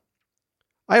yeah,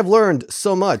 I have learned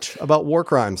so much about war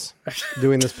crimes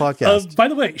doing this podcast. By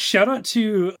the way, shout out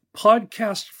to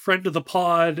podcast friend of the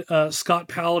pod, Scott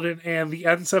Paladin and the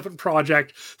N7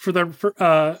 Project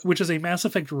which is a Mass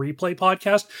Effect replay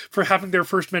podcast, for having their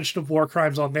first mention of war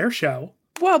crimes on their show.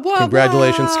 Blah, blah,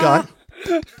 Congratulations, blah.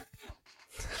 Scott.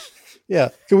 Yeah.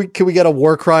 Can we get a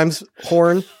war crimes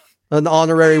horn? An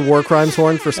honorary war crimes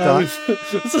horn for Scott?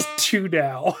 This is 2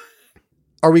 now.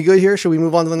 Are we good here? Should we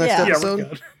move on to the next episode? Yeah, we're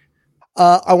good.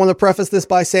 I want to preface this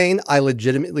by saying I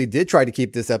legitimately did try to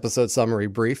keep this episode summary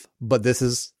brief, but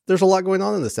there's a lot going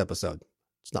on in this episode.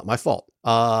 It's not my fault.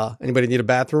 Anybody need a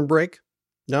bathroom break?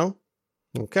 No?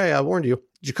 Okay, I warned you.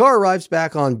 G'Kar arrives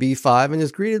back on B5 and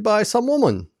is greeted by some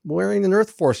woman wearing an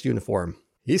Earth Force uniform.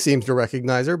 He seems to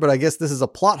recognize her, but I guess this is a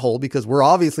plot hole because we're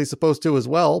obviously supposed to as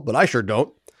well, but I sure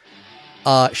don't.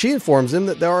 She informs him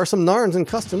that there are some Narns in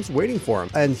customs waiting for him,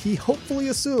 and he hopefully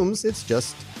assumes it's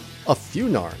just a few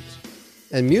Narns,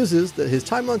 and muses that his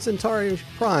time on Centauri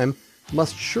Prime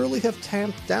must surely have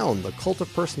tamped down the cult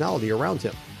of personality around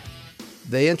him.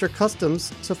 They enter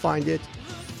customs to find it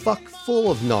fuck full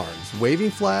of Narns,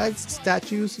 waving flags,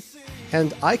 statues,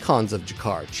 and icons of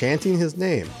G'Kar, chanting his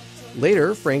name.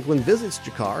 Later, Franklin visits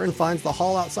G'Kar and finds the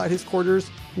hall outside his quarters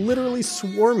literally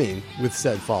swarming with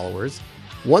said followers,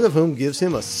 one of whom gives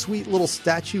him a sweet little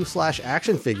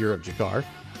statue/action figure of Jakar.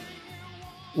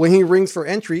 When he rings for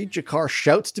entry, Jakar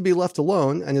shouts to be left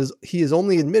alone, and he is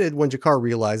only admitted when Jakar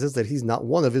realizes that he's not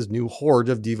one of his new horde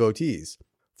of devotees.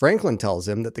 Franklin tells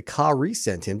him that the Kari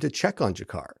sent him to check on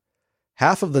Jakar.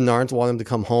 Half of the Narns want him to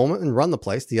come home and run the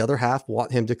place, the other half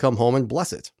want him to come home and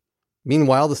bless it.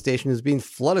 Meanwhile, the station is being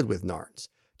flooded with Narns,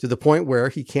 to the point where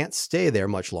he can't stay there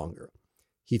much longer.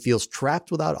 He feels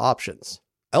trapped without options.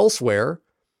 Elsewhere,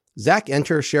 Zach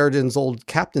enters Sheridan's old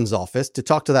captain's office to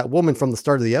talk to that woman from the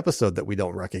start of the episode that we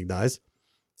don't recognize.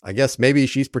 I guess maybe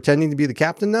she's pretending to be the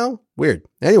captain now? Weird.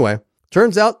 Anyway,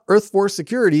 turns out Earth Force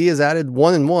Security has added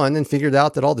 1 and 1 and figured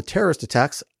out that all the terrorist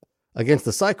attacks against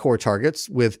the Psychor targets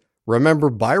with Remember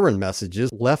Byron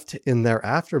messages left in their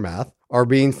aftermath are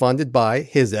being funded by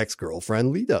his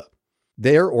ex-girlfriend Lita.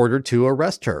 They are ordered to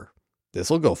arrest her.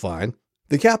 This'll go fine.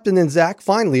 The captain and Zach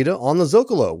find Lita on the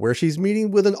Zocalo, where she's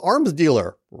meeting with an arms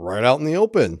dealer right out in the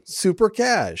open. Super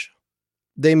cash.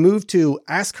 They move to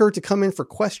ask her to come in for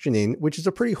questioning, which is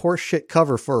a pretty horseshit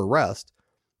cover for arrest.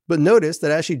 But notice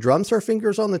that as she drums her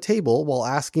fingers on the table while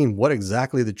asking what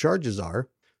exactly the charges are,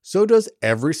 so does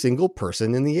every single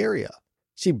person in the area.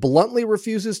 She bluntly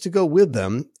refuses to go with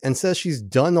them and says she's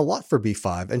done a lot for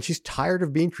B5 and she's tired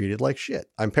of being treated like shit.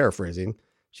 I'm paraphrasing.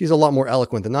 She's a lot more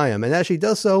eloquent than I am, and as she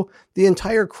does so, the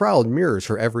entire crowd mirrors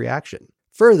her every action.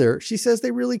 Further, she says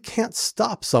they really can't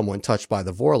stop someone touched by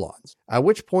the Vorlons, at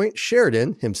which point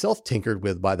Sheridan, himself tinkered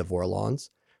with by the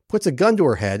Vorlons, puts a gun to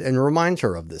her head and reminds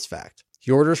her of this fact.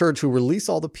 He orders her to release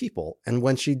all the people, and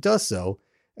when she does so,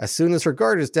 as soon as her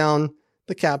guard is down,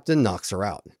 the captain knocks her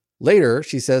out. Later,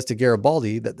 she says to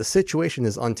Garibaldi that the situation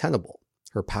is untenable.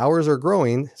 Her powers are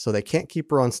growing, so they can't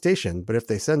keep her on station, but if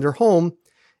they send her home,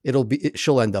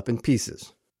 she'll end up in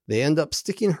pieces. They end up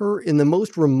sticking her in the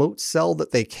most remote cell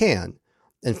that they can,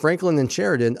 and Franklin and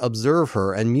Sheridan observe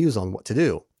her and muse on what to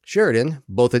do. Sheridan,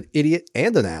 both an idiot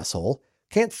and an asshole,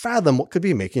 can't fathom what could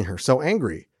be making her so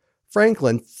angry.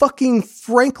 Fucking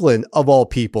Franklin of all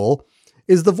people,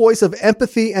 is the voice of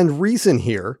empathy and reason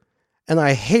here, and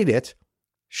I hate it.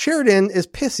 Sheridan is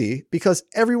pissy because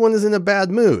everyone is in a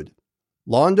bad mood.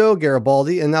 Londo,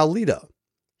 Garibaldi, and now Lita.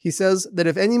 He says that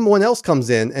if anyone else comes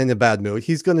in a bad mood,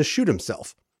 he's going to shoot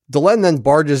himself. Delenn then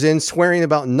barges in swearing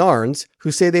about Narns,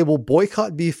 who say they will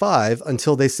boycott B5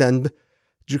 until they send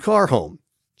Jakar home.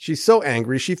 She's so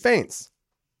angry she faints.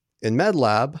 In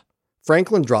MedLab,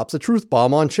 Franklin drops a truth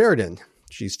bomb on Sheridan.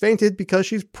 She's fainted because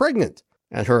she's pregnant,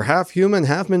 and her half-human,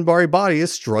 half-Minbari body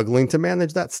is struggling to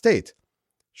manage that state.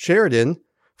 Sheridan,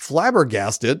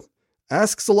 flabbergasted,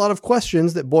 asks a lot of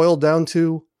questions that boil down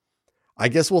to, I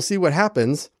guess we'll see what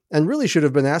happens, and really should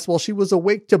have been asked while she was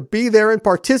awake to be there and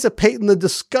participate in the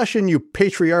discussion, you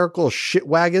patriarchal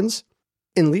shitwagons.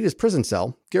 In Lita's prison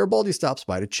cell, Garibaldi stops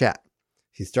by to chat.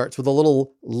 He starts with a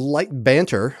little light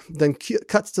banter, then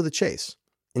cuts to the chase.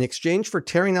 In exchange for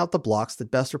tearing out the blocks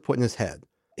that Bester put in his head,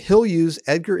 he'll use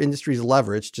Edgar Industries'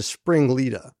 leverage to spring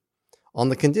Lita, on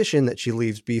the condition that she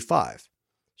leaves B5.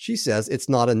 She says it's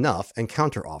not enough and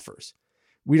counter-offers.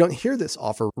 We don't hear this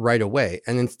offer right away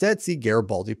and instead see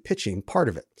Garibaldi pitching part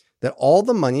of it, that all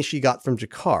the money she got from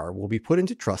Jakar will be put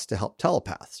into trust to help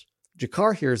telepaths.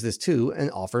 Jakar hears this too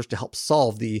and offers to help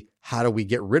solve the how do we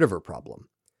get rid of her problem.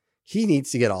 He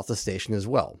needs to get off the station as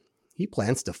well. He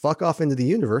plans to fuck off into the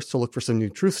universe to look for some new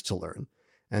truths to learn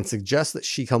and suggests that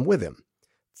she come with him.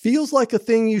 Feels like a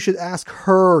thing you should ask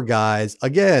her, guys.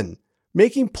 Again,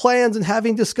 making plans and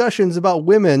having discussions about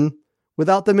women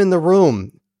without them in the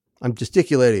room. I'm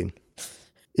gesticulating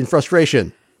in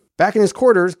frustration. Back in his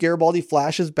quarters, Garibaldi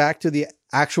flashes back to the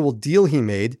actual deal he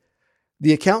made.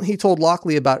 The account he told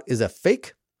Lockley about is a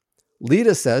fake.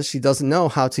 Lita says she doesn't know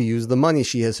how to use the money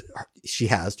she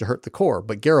has to hurt the core,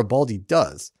 but Garibaldi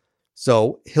does.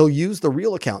 So he'll use the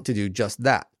real account to do just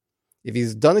that. If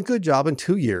he's done a good job in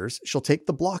 2 years, she'll take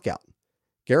the block out.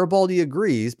 Garibaldi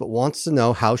agrees, but wants to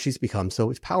know how she's become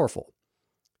so powerful.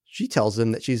 She tells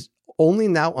him that she's only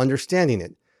now understanding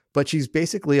it, but she's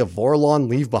basically a Vorlon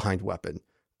leave-behind weapon,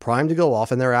 primed to go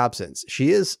off in their absence.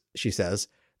 She is, she says,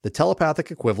 the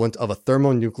telepathic equivalent of a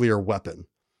thermonuclear weapon.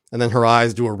 And then her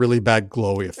eyes do a really bad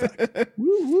glowy effect.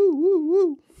 Woo, woo, woo,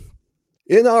 woo.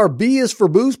 In our B is for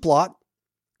booze plot,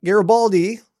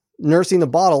 Garibaldi, nursing a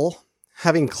bottle,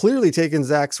 having clearly taken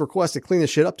Zach's request to clean his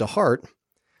shit up to heart,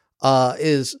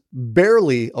 is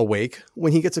barely awake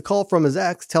when he gets a call from his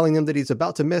ex telling him that he's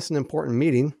about to miss an important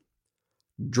meeting.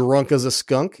 Drunk as a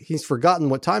skunk, he's forgotten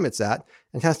what time it's at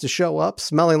and has to show up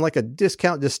smelling like a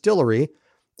discount distillery.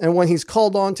 And when he's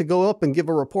called on to go up and give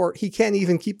a report, he can't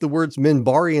even keep the words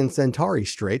Minbari and Centauri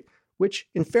straight, which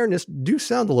in fairness do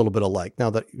sound a little bit alike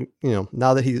now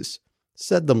that he's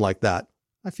said them like that.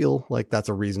 I feel like that's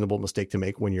a reasonable mistake to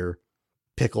make when you're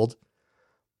pickled.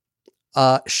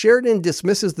 Sheridan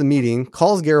dismisses the meeting,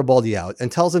 calls Garibaldi out,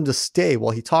 and tells him to stay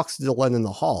while he talks to Delenn in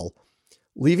the hall,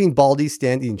 leaving Baldy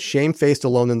standing shamefaced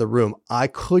alone in the room. I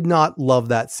could not love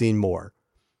that scene more.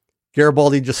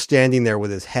 Garibaldi just standing there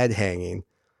with his head hanging,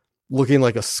 looking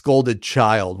like a scolded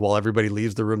child while everybody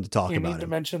leaves the room to talk about him. You need to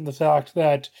mention the fact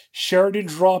that Sheridan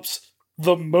drops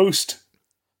the most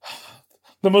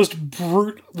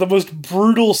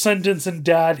brutal sentence in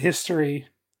dad history.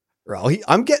 Well,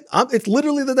 it's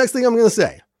literally the next thing I'm going to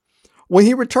say. When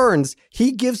he returns,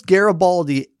 he gives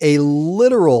Garibaldi a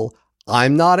literal,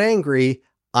 I'm not angry,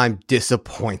 I'm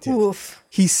disappointed. Oof.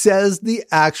 He says the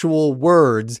actual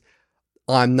words,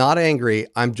 I'm not angry,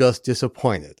 I'm just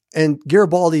disappointed. And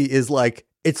Garibaldi is like,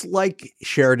 it's like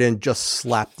Sheridan just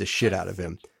slapped the shit out of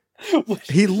him.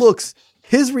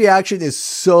 His reaction is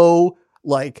so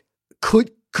like,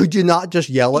 could you not just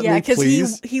yell at me, please? Yeah,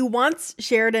 because he wants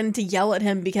Sheridan to yell at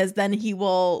him because then he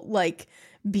will like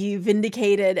be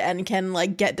vindicated and can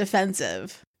like get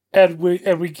defensive. And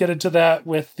we get into that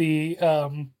with the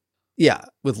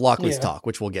with Lockley's talk,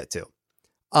 which we'll get to.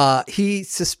 He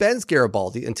suspends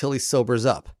Garibaldi until he sobers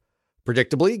up.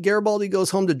 Predictably, Garibaldi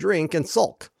goes home to drink and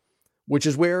sulk, which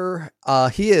is where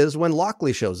he is when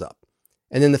Lockley shows up.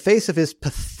 And in the face of his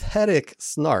pathetic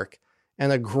snark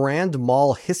and a grand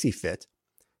mal hissy fit,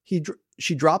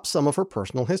 she drops some of her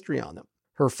personal history on him.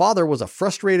 Her father was a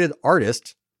frustrated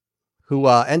artist who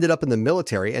ended up in the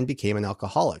military and became an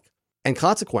alcoholic. And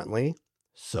consequently,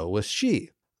 so was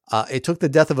she. It took the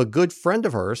death of a good friend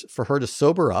of hers for her to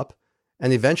sober up,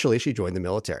 and eventually she joined the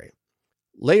military.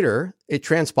 Later, it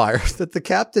transpires that the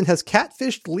captain has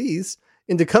catfished Lise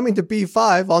into coming to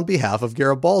B5 on behalf of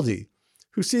Garibaldi,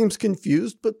 who seems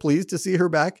confused but pleased to see her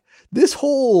back. I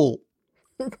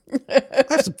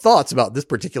have some thoughts about this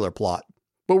particular plot,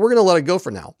 but we're going to let it go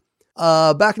for now.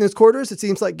 Back in his quarters, it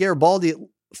seems like Garibaldi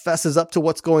fesses up to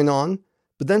what's going on,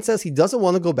 but then says he doesn't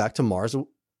want to go back to Mars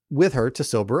with her to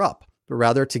sober up, but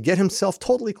rather to get himself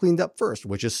totally cleaned up first,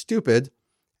 which is stupid,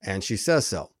 and she says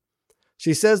so.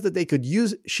 She says that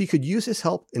she could use his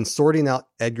help in sorting out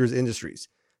Edgar's Industries.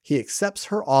 He accepts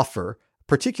her offer,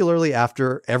 particularly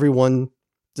after everyone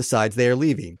decides they are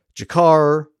leaving.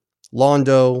 Jakar,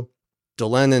 Londo,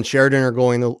 Delenn and Sheridan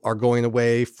are going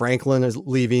away. Franklin is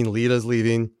leaving. Lita's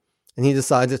leaving. And he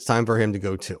decides it's time for him to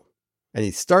go too. And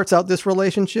he starts out this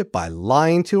relationship by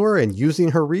lying to her and using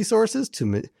her resources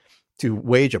to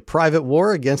wage a private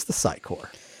war against the Psi Corps.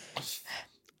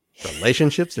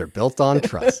 Relationships are built on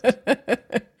trust.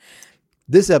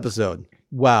 This episode,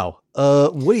 wow.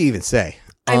 What do you even say?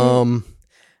 I'm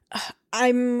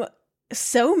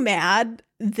so mad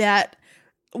that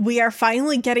we are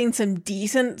finally getting some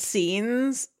decent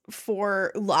scenes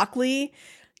for Lockley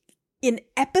in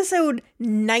episode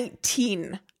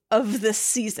 19 of this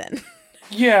season.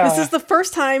 Yeah. This is the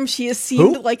first time she has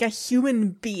seemed like a human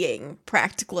being,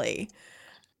 practically.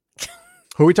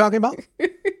 Who are we talking about?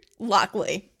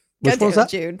 Lockley. Which one was that?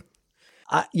 Jude.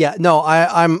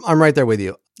 I'm right there with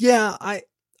you. Yeah,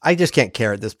 I just can't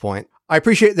care at this point. I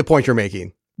appreciate the point you're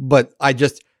making, but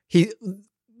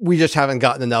we just haven't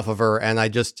gotten enough of her, and I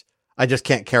just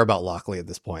can't care about Lockley at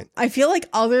this point. I feel like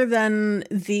other than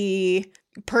the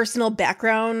personal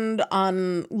background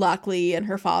on Lockley and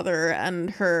her father and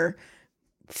her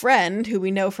friend, who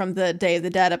we know from the Day of the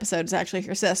Dead episode is actually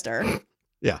her sister.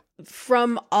 Yeah.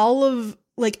 From all of,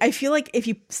 like, I feel like if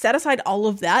you set aside all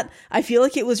of that, I feel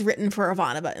like it was written for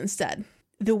Ivanova instead.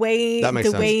 The way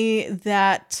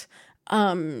that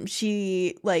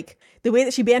she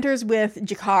banters with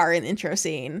Jakar in the intro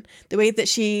scene, the way that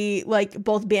she like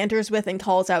both banters with and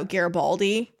calls out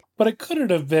Garibaldi. But it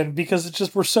couldn't have been because it's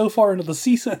just we're so far into the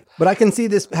season. But I can see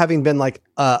this having been like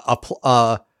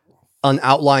an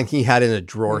outline he had in a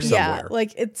drawer somewhere. Yeah,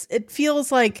 like it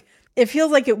feels like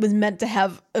it was meant to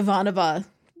have Ivanova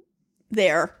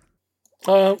there.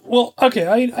 Well, okay,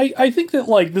 I think that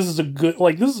this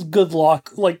is good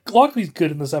Lockley's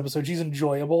good in this episode. She's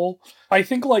enjoyable. I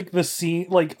think the scene,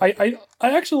 I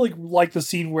actually like the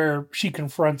scene where she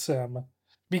confronts him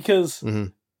because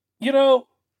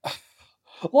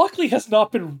Lockley has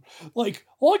not been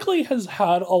Lockley has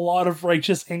had a lot of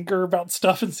righteous anger about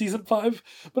stuff in season 5,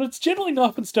 but it's generally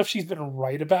not been stuff she's been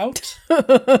right about. So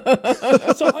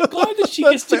I'm glad that she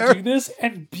gets to do this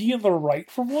and be in the right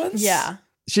for once. Yeah.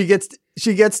 She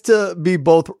gets to be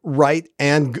both right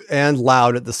and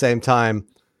loud at the same time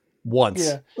once.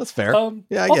 Yeah. That's fair.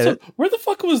 Yeah, I get it. Where the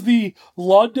fuck was the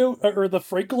Londo or the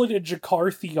Franklin and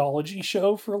Jakar theology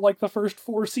show for the first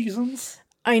 4 seasons?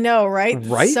 I know, right?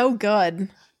 Right? So good.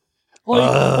 For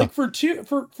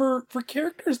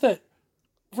characters that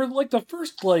for like the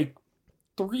first like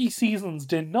 3 seasons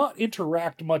did not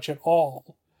interact much at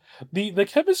all. The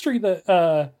chemistry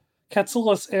that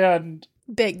Katsoulis and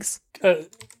Biggs.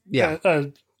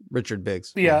 Richard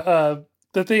Biggs.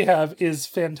 That they have is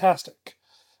fantastic.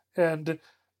 And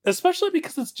especially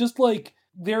because it's just like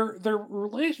their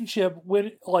relationship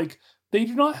when like they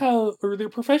do not have, or their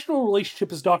professional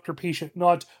relationship is doctor-patient,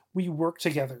 not we work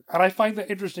together. And I find that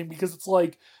interesting because it's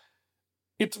like,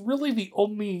 it's really the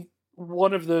only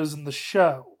one of those in the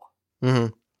show.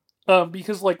 Mm-hmm.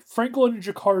 Because like Franklin and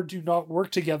Jakar do not work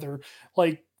together.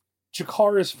 Like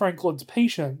Jakar is Franklin's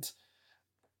patient,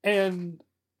 and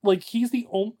like he's the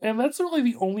only, and that's really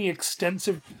the only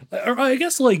extensive, or I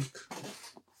guess like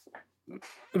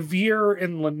Veer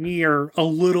and Lanier a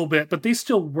little bit, but they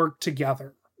still work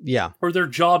together. Yeah. Or their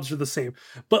jobs are the same.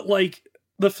 But like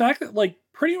the fact that like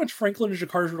pretty much Franklin and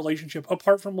Jakar's relationship,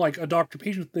 apart from like a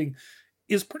doctor-patient thing,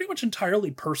 is pretty much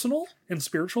entirely personal and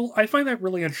spiritual. I find that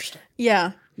really interesting.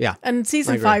 Yeah. Yeah. And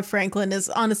season 5 Franklin is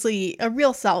honestly a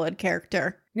real solid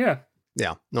character. Yeah.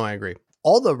 Yeah. No, I agree.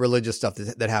 All the religious stuff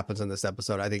that happens in this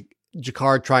episode, I think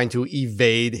Jakar trying to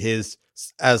evade his,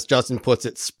 as Justin puts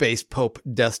it, space pope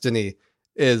destiny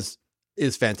is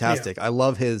fantastic. Yeah. I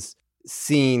love his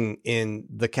scene in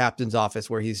the captain's office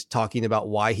where he's talking about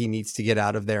why he needs to get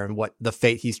out of there and what the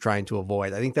fate he's trying to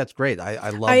avoid. I think that's great. I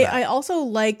love that. I also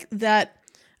like that.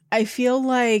 I feel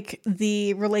like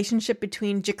the relationship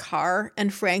between Jakar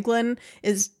and Franklin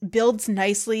builds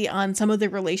nicely on some of the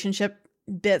relationship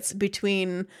bits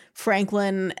between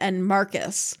Franklin and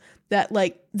Marcus. That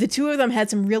like the two of them had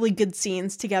some really good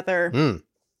scenes together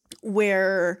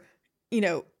where, you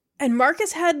know, and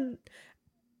Marcus had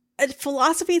a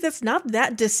philosophy that's not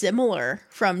that dissimilar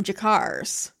from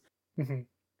Jakar's. Mm-hmm.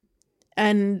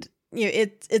 And you know,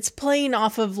 it's playing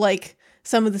off of like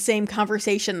some of the same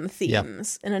conversation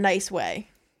themes in a nice way.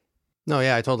 No,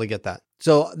 yeah, I totally get that.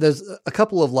 So there's a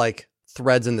couple of like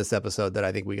threads in this episode that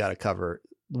I think we got to cover.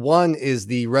 One is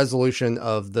the resolution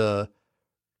of the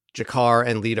Jakar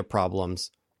and Lita problems.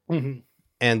 Mm-hmm.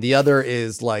 And the other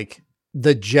is like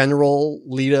the general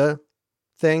Lita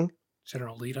thing.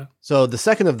 General Lita. So the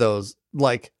second of those,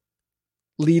 like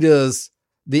Lita's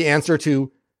the answer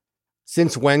to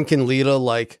since when can Lita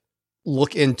like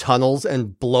look in tunnels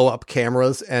and blow up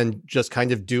cameras and just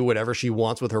kind of do whatever she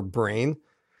wants with her brain.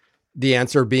 The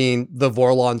answer being the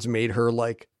Vorlons made her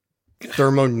like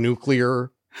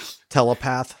thermonuclear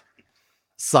telepath,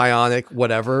 psionic,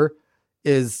 whatever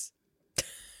is.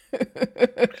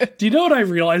 Do you know what I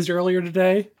realized earlier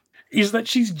today? Is that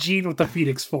she's Jean with the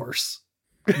Phoenix Force.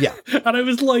 Yeah. And I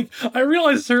was like, I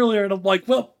realized this earlier and I'm like,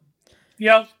 well,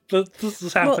 yeah, this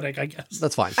is happening, I guess.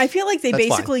 That's fine. I feel like they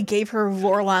basically gave her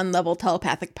Vorlon level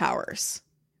telepathic powers.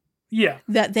 Yeah.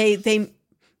 That they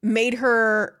made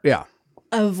her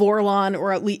a Vorlon,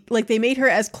 or at least like they made her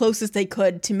as close as they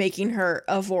could to making her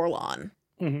a Vorlon.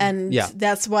 Mm-hmm. And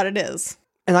that's what it is.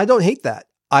 And I don't hate that.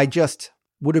 I just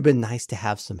would have been nice to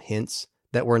have some hints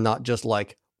that were not just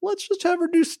like, let's just have her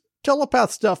do telepath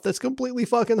stuff that's completely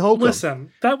fucking hokum.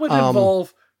 Listen, that would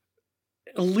involve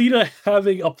Lita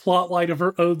having a plot line of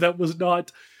her own that was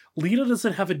not... Lita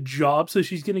doesn't have a job, so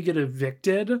she's going to get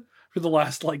evicted for the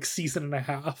last, like, season and a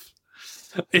half.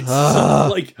 It's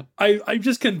like, I'm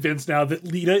just convinced now that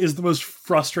Lita is the most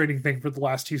frustrating thing for the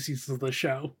last 2 seasons of the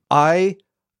show. I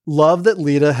love that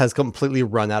Lita has completely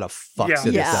run out of fucks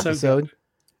in this episode. So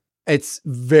it's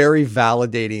very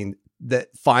validating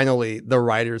that finally the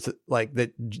writers, like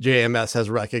that JMS has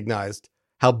recognized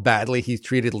how badly he's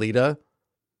treated Lita.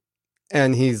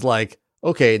 And he's like,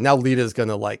 okay, now Lita's going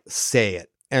to like say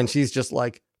it. And she's just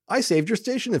like, I saved your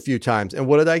station a few times. And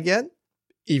what did I get?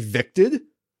 Evicted?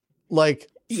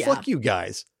 Like, fuck you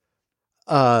guys.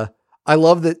 I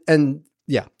love that. And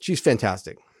yeah, she's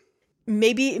fantastic.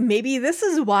 Maybe this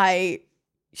is why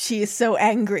she is so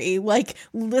angry. Like,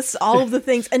 lists all of the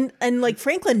things. And like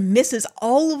Franklin misses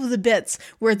all of the bits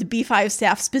where the B5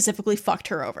 staff specifically fucked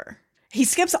her over. He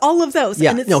skips all of those.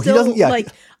 Yeah, and it's no, still he doesn't. Yeah. like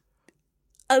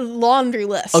a laundry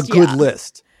list. A good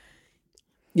list.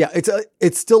 Yeah,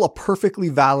 it's still a perfectly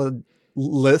valid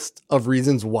list of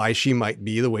reasons why she might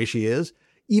be the way she is,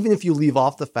 even if you leave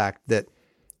off the fact that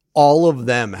all of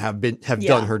them have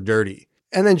done her dirty.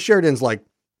 And then Sheridan's like,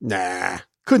 nah,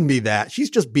 couldn't be that. She's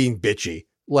just being bitchy.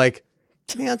 Like,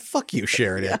 man, fuck you,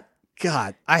 Sheridan.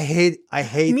 God, I hate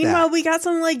Meanwhile, that. we got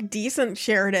some like decent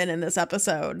Sheridan in this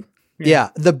episode. Yeah,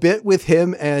 the bit with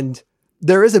him, and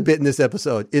there is a bit in this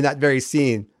episode in that very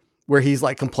scene where he's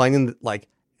like complaining that like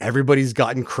everybody's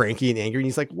gotten cranky and angry. And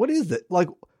he's like, what is it? Like,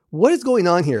 what is going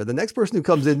on here? The next person who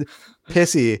comes in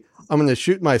pissy, I'm going to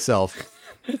shoot myself.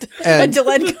 And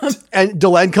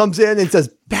Delenn comes in and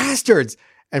says, bastards.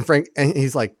 And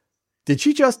he's like, did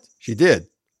she just? She did.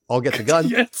 I'll get the gun.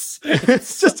 Yes.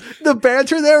 It's just the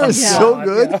banter there is so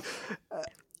good. Yeah.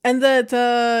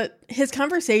 And his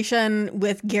conversation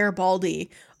with Garibaldi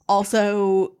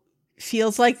also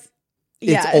feels like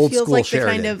it feels like Sheridan.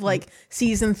 The kind of like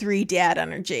season 3 dad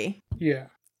energy. Yeah.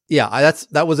 Yeah,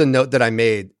 that was a note that I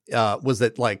made, was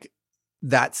that like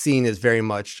that scene is very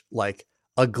much like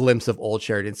a glimpse of old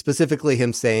Sheridan, specifically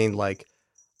him saying like,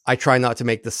 I try not to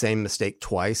make the same mistake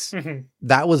twice. Mm-hmm.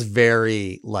 That was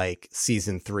very like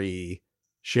season 3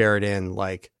 Sheridan,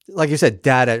 like you said,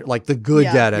 dad, like the good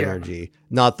dad energy,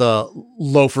 not the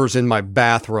loafers in my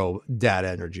bathrobe dad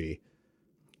energy.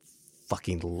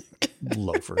 Fucking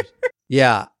loafers.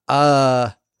 Yeah.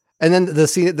 And then the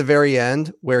scene at the very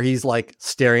end where he's like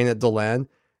staring at Delenn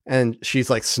and she's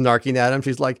like snarking at him.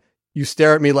 She's like, you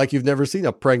stare at me like you've never seen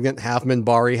a pregnant half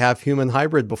Minbari, half human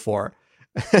hybrid before.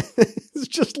 It's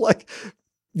just like,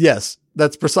 yes,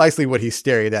 that's precisely what he's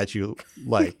staring at you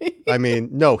like. I mean,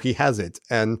 no, he hasn't.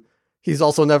 And he's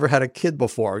also never had a kid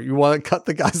before. You want to cut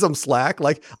the guy some slack?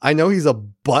 Like, I know he's a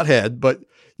butthead, but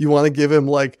you want to give him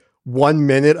like 1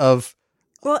 minute of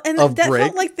that break,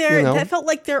 felt like that felt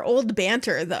like their old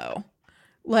banter though.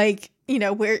 Like,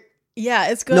 where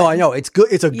it's good. No, I know. It's good.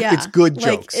 It's good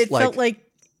jokes. It felt like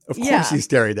of course he's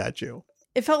staring at you.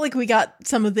 It felt like we got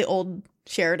some of the old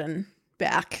Sheridan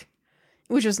back,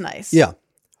 which was nice. Yeah.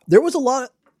 There was a lot.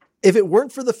 If it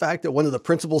weren't for the fact that one of the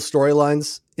principal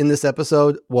storylines in this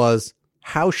episode was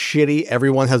how shitty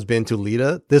everyone has been to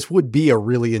Lita, this would be a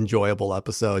really enjoyable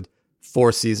episode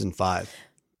for season 5.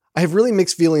 I have really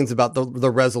mixed feelings about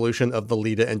the resolution of the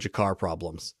Lita and Jakar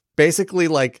problems. Basically,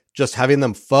 like just having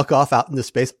them fuck off out into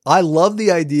space. I love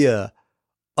the idea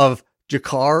of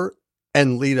Jakar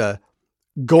and Lita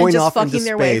going off into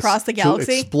space, way across the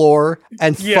galaxy, to explore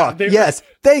and fuck. Yes,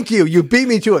 thank you. You beat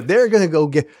me to it. They're gonna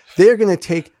they're gonna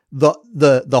take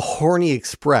the horny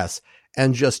express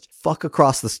and just fuck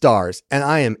across the stars, and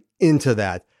I am into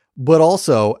that. But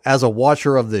also, as a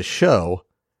watcher of this show,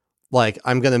 like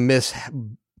I'm going to miss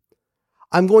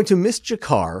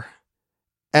Jakar,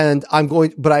 and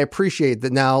but I appreciate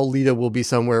that now Lita will be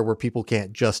somewhere where people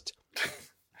can't just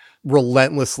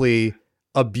relentlessly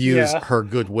abuse her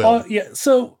goodwill.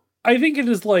 So I think it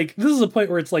is like, this is a point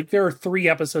where it's like, there are 3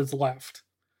 episodes left.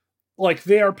 Like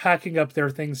they are packing up their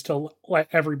things to let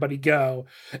everybody go.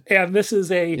 And this is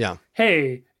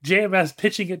hey, JMS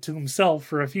pitching it to himself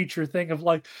for a future thing of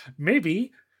like,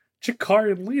 maybe Jakar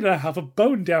and Lita have a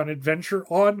bone down adventure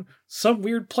on some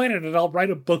weird planet and I'll write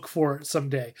a book for it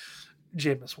someday.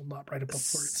 JMS will not write a book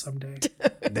for it someday.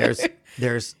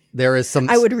 There is some.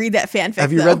 I would read that fanfic.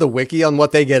 Have you read the wiki on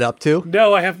what they get up to?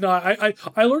 No, I have not.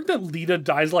 I learned that Lita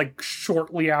dies like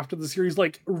shortly after the series,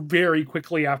 like very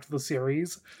quickly after the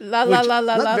series. La la la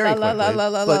la la la la la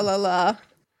la la la.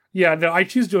 Yeah, no, I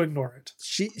choose to ignore it.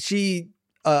 She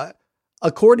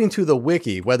according to the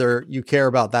wiki, whether you care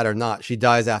about that or not, she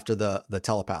dies after the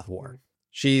telepath war.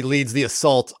 She leads the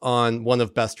assault on one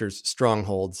of Bester's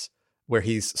strongholds, where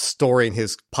he's storing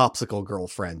his popsicle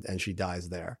girlfriend, and she dies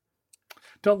there.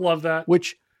 Don't love that.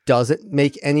 Which doesn't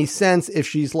make any sense if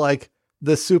she's like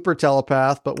the super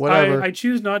telepath, but whatever. I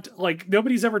choose not to, like,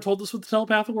 nobody's ever told us what the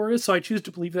telepathic war is, so I choose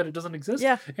to believe that it doesn't exist.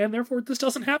 Yeah. And therefore this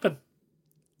doesn't happen.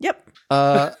 Yep.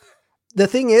 The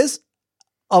thing is,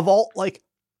 of all, like,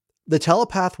 the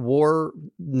telepath war,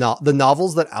 the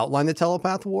novels that outline the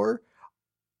telepath war,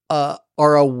 are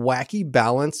a wacky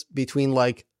balance between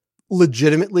like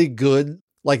legitimately good,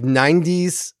 like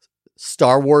 90s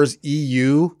Star Wars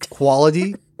EU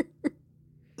quality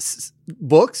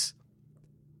books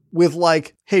with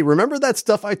like, hey, remember that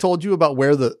stuff I told you about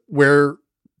where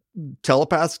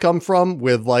telepaths come from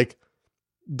with like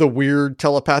the weird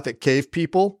telepathic cave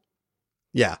people?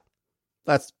 Yeah,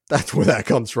 that's where that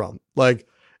comes from. Like,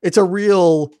 it's a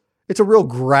real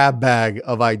grab bag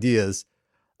of ideas.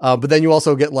 But then you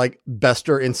also get like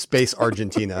Bester in space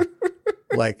Argentina,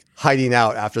 like hiding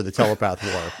out after the telepath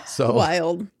war. So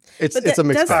wild. It's a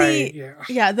mixed bag.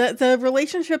 The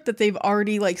relationship that they've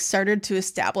already like started to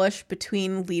establish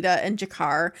between Lita and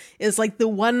Jakar is like the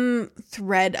one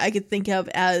thread I could think of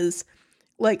as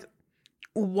like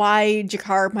why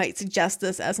Jakar might suggest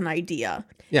this as an idea.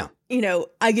 Yeah.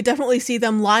 I could definitely see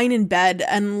them lying in bed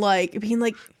and like being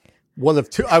like one of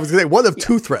two. I was going to say one of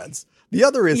two threads. The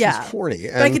other is he's horny.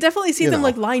 And, but I could definitely see them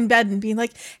like lying in bed and being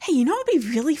like, hey, it'd be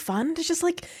really fun to just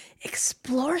like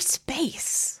explore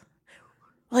space.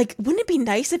 Like, wouldn't it be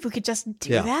nice if we could just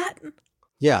do that?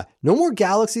 Yeah. No more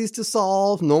galaxies to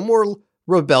solve. No more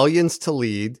rebellions to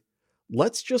lead.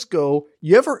 Let's just go.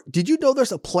 Did you know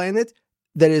there's a planet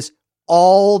that is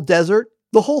all desert?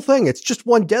 The whole thing. It's just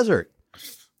one desert.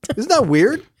 Isn't that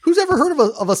weird? Who's ever heard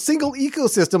of a single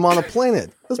ecosystem on a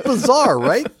planet? That's bizarre,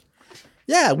 right?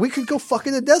 Yeah, we could go fuck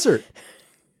in the desert.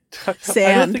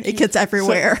 Sand, it gets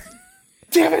everywhere.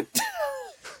 Damn it!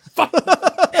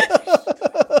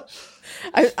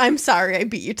 I'm sorry I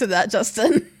beat you to that,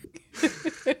 Justin.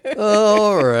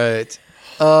 All right.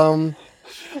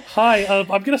 Hi,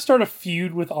 I'm gonna start a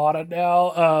feud with Anna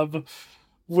now.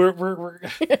 We're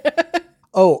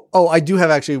Oh, I do have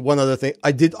actually one other thing.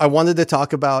 I wanted to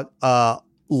talk about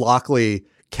Lockley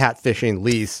catfishing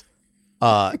Lise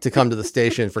to come to the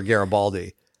station for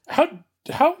Garibaldi. How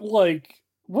like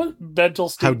what mental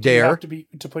state do you have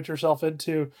to put yourself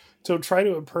into to try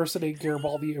to impersonate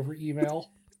Garibaldi over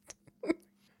email?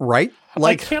 Right?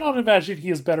 Like, I cannot imagine he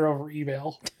is better over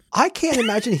email. I can't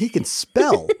imagine he can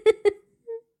spell.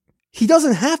 He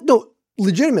doesn't have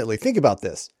legitimately, think about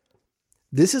this.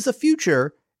 This is a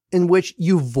future in which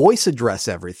you voice address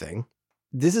everything.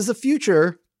 This is a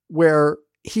future where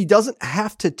he doesn't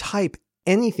have to type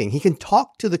anything. He can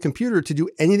talk to the computer to do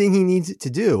anything he needs it to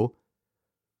do.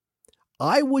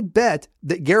 I would bet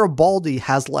that Garibaldi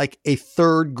has like a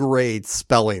 3rd grade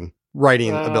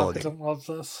writing ability. I love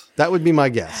this. That would be my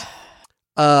guess.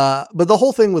 But the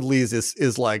whole thing with Lise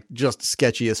is like just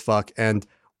sketchy as fuck, and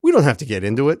we don't have to get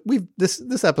into it.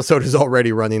 This episode is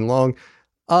already running long.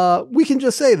 We can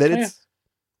just say that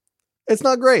it's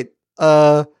not great.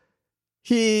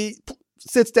 He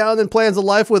sits down and plans a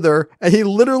life with her, and he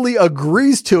literally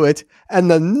agrees to it. And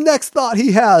the next thought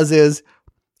he has is,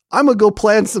 I'm going to go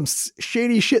plan some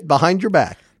shady shit behind your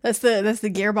back. That's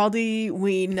the Garibaldi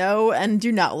we know and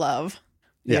do not love.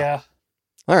 Yeah.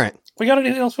 All right. We got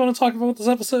anything else we want to talk about with this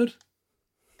episode?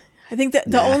 I think that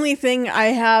the only thing I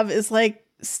have is like,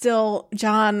 still,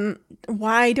 John,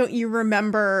 why don't you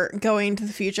remember going to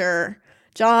the future?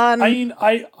 John. I mean,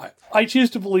 I choose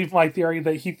to believe my theory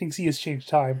that he thinks he has changed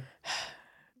time.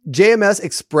 JMS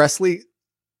expressly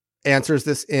answers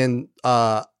this in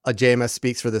a JMS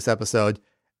Speaks for this episode.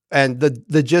 And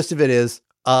the gist of it is,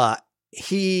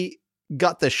 he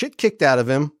got the shit kicked out of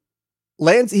him.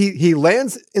 He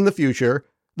lands in the future.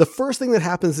 The first thing that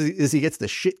happens is he gets the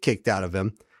shit kicked out of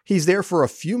him. He's there for a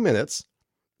few minutes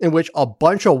in which a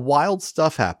bunch of wild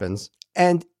stuff happens.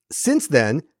 And since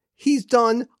then, he's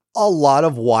done a lot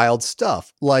of wild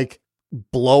stuff, like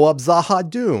blow up Zaha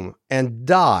Doom and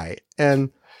die.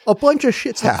 And a bunch of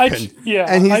shit's happened.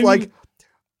 And he's like,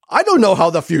 I don't know how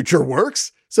the future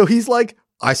works. So he's like,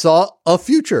 I saw a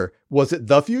future. Was it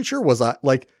the future? Was I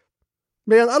like,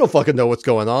 man, I don't fucking know what's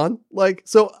going on. Like,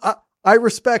 so I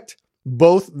respect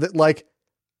both that, like,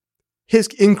 his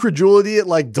incredulity at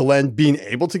like Delenn being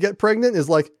able to get pregnant is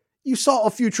like, you saw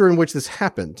a future in which this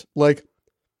happened. Like,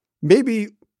 maybe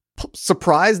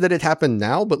surprised that it happened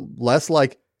now, but less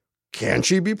like, can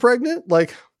she be pregnant?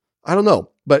 Like, I don't know.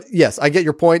 But yes, I get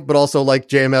your point. But also, like,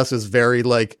 JMS is very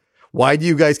like, why do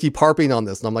you guys keep harping on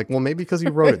this? And I'm like, well, maybe because you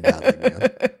wrote it badly,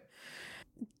 man.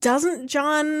 Doesn't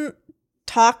John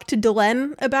talk to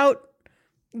Delenn about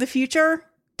the future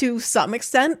to some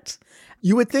extent?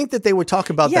 You would think that they would talk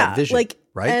about that vision, like,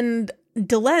 right? And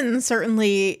Delenn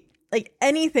certainly, like,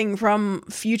 anything from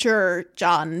future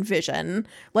John vision,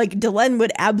 like, Delenn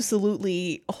would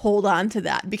absolutely hold on to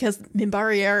that because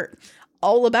Minbari are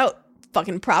all about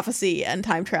fucking prophecy and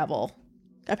time travel,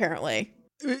 apparently.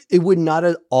 It would not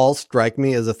at all strike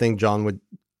me as a thing John would,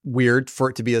 weird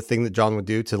for it to be a thing that John would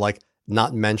do to, like,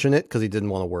 not mention it because he didn't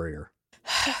want to worry her.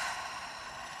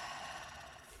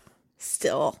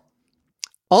 Still.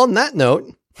 On that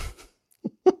note.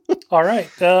 All right.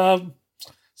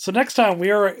 So next time we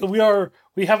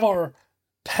have our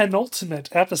penultimate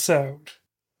episode.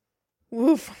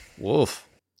 Woof.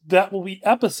 That will be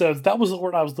episodes. That was the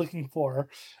word I was looking for.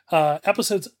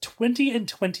 Episodes 20 and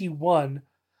 21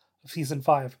 of season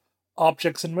 5.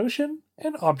 Objects in motion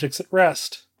and objects at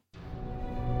rest.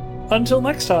 Until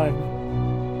next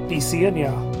time, be seeing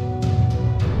ya.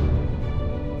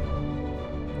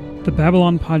 The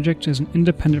Babylon Project is an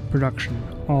independent production.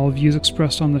 All views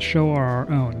expressed on the show are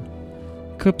our own.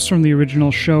 Clips from the original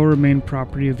show remain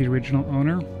property of the original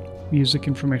owner. Music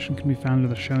information can be found in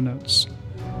the show notes.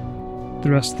 The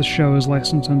rest of the show is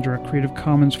licensed under a Creative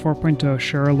Commons 4.0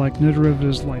 share-alike no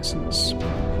derivatives license.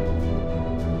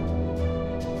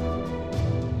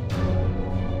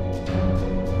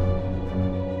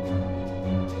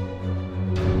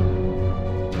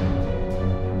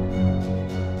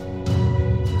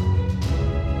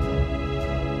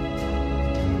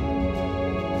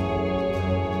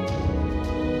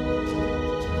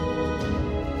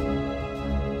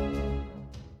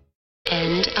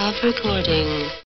 End of recording.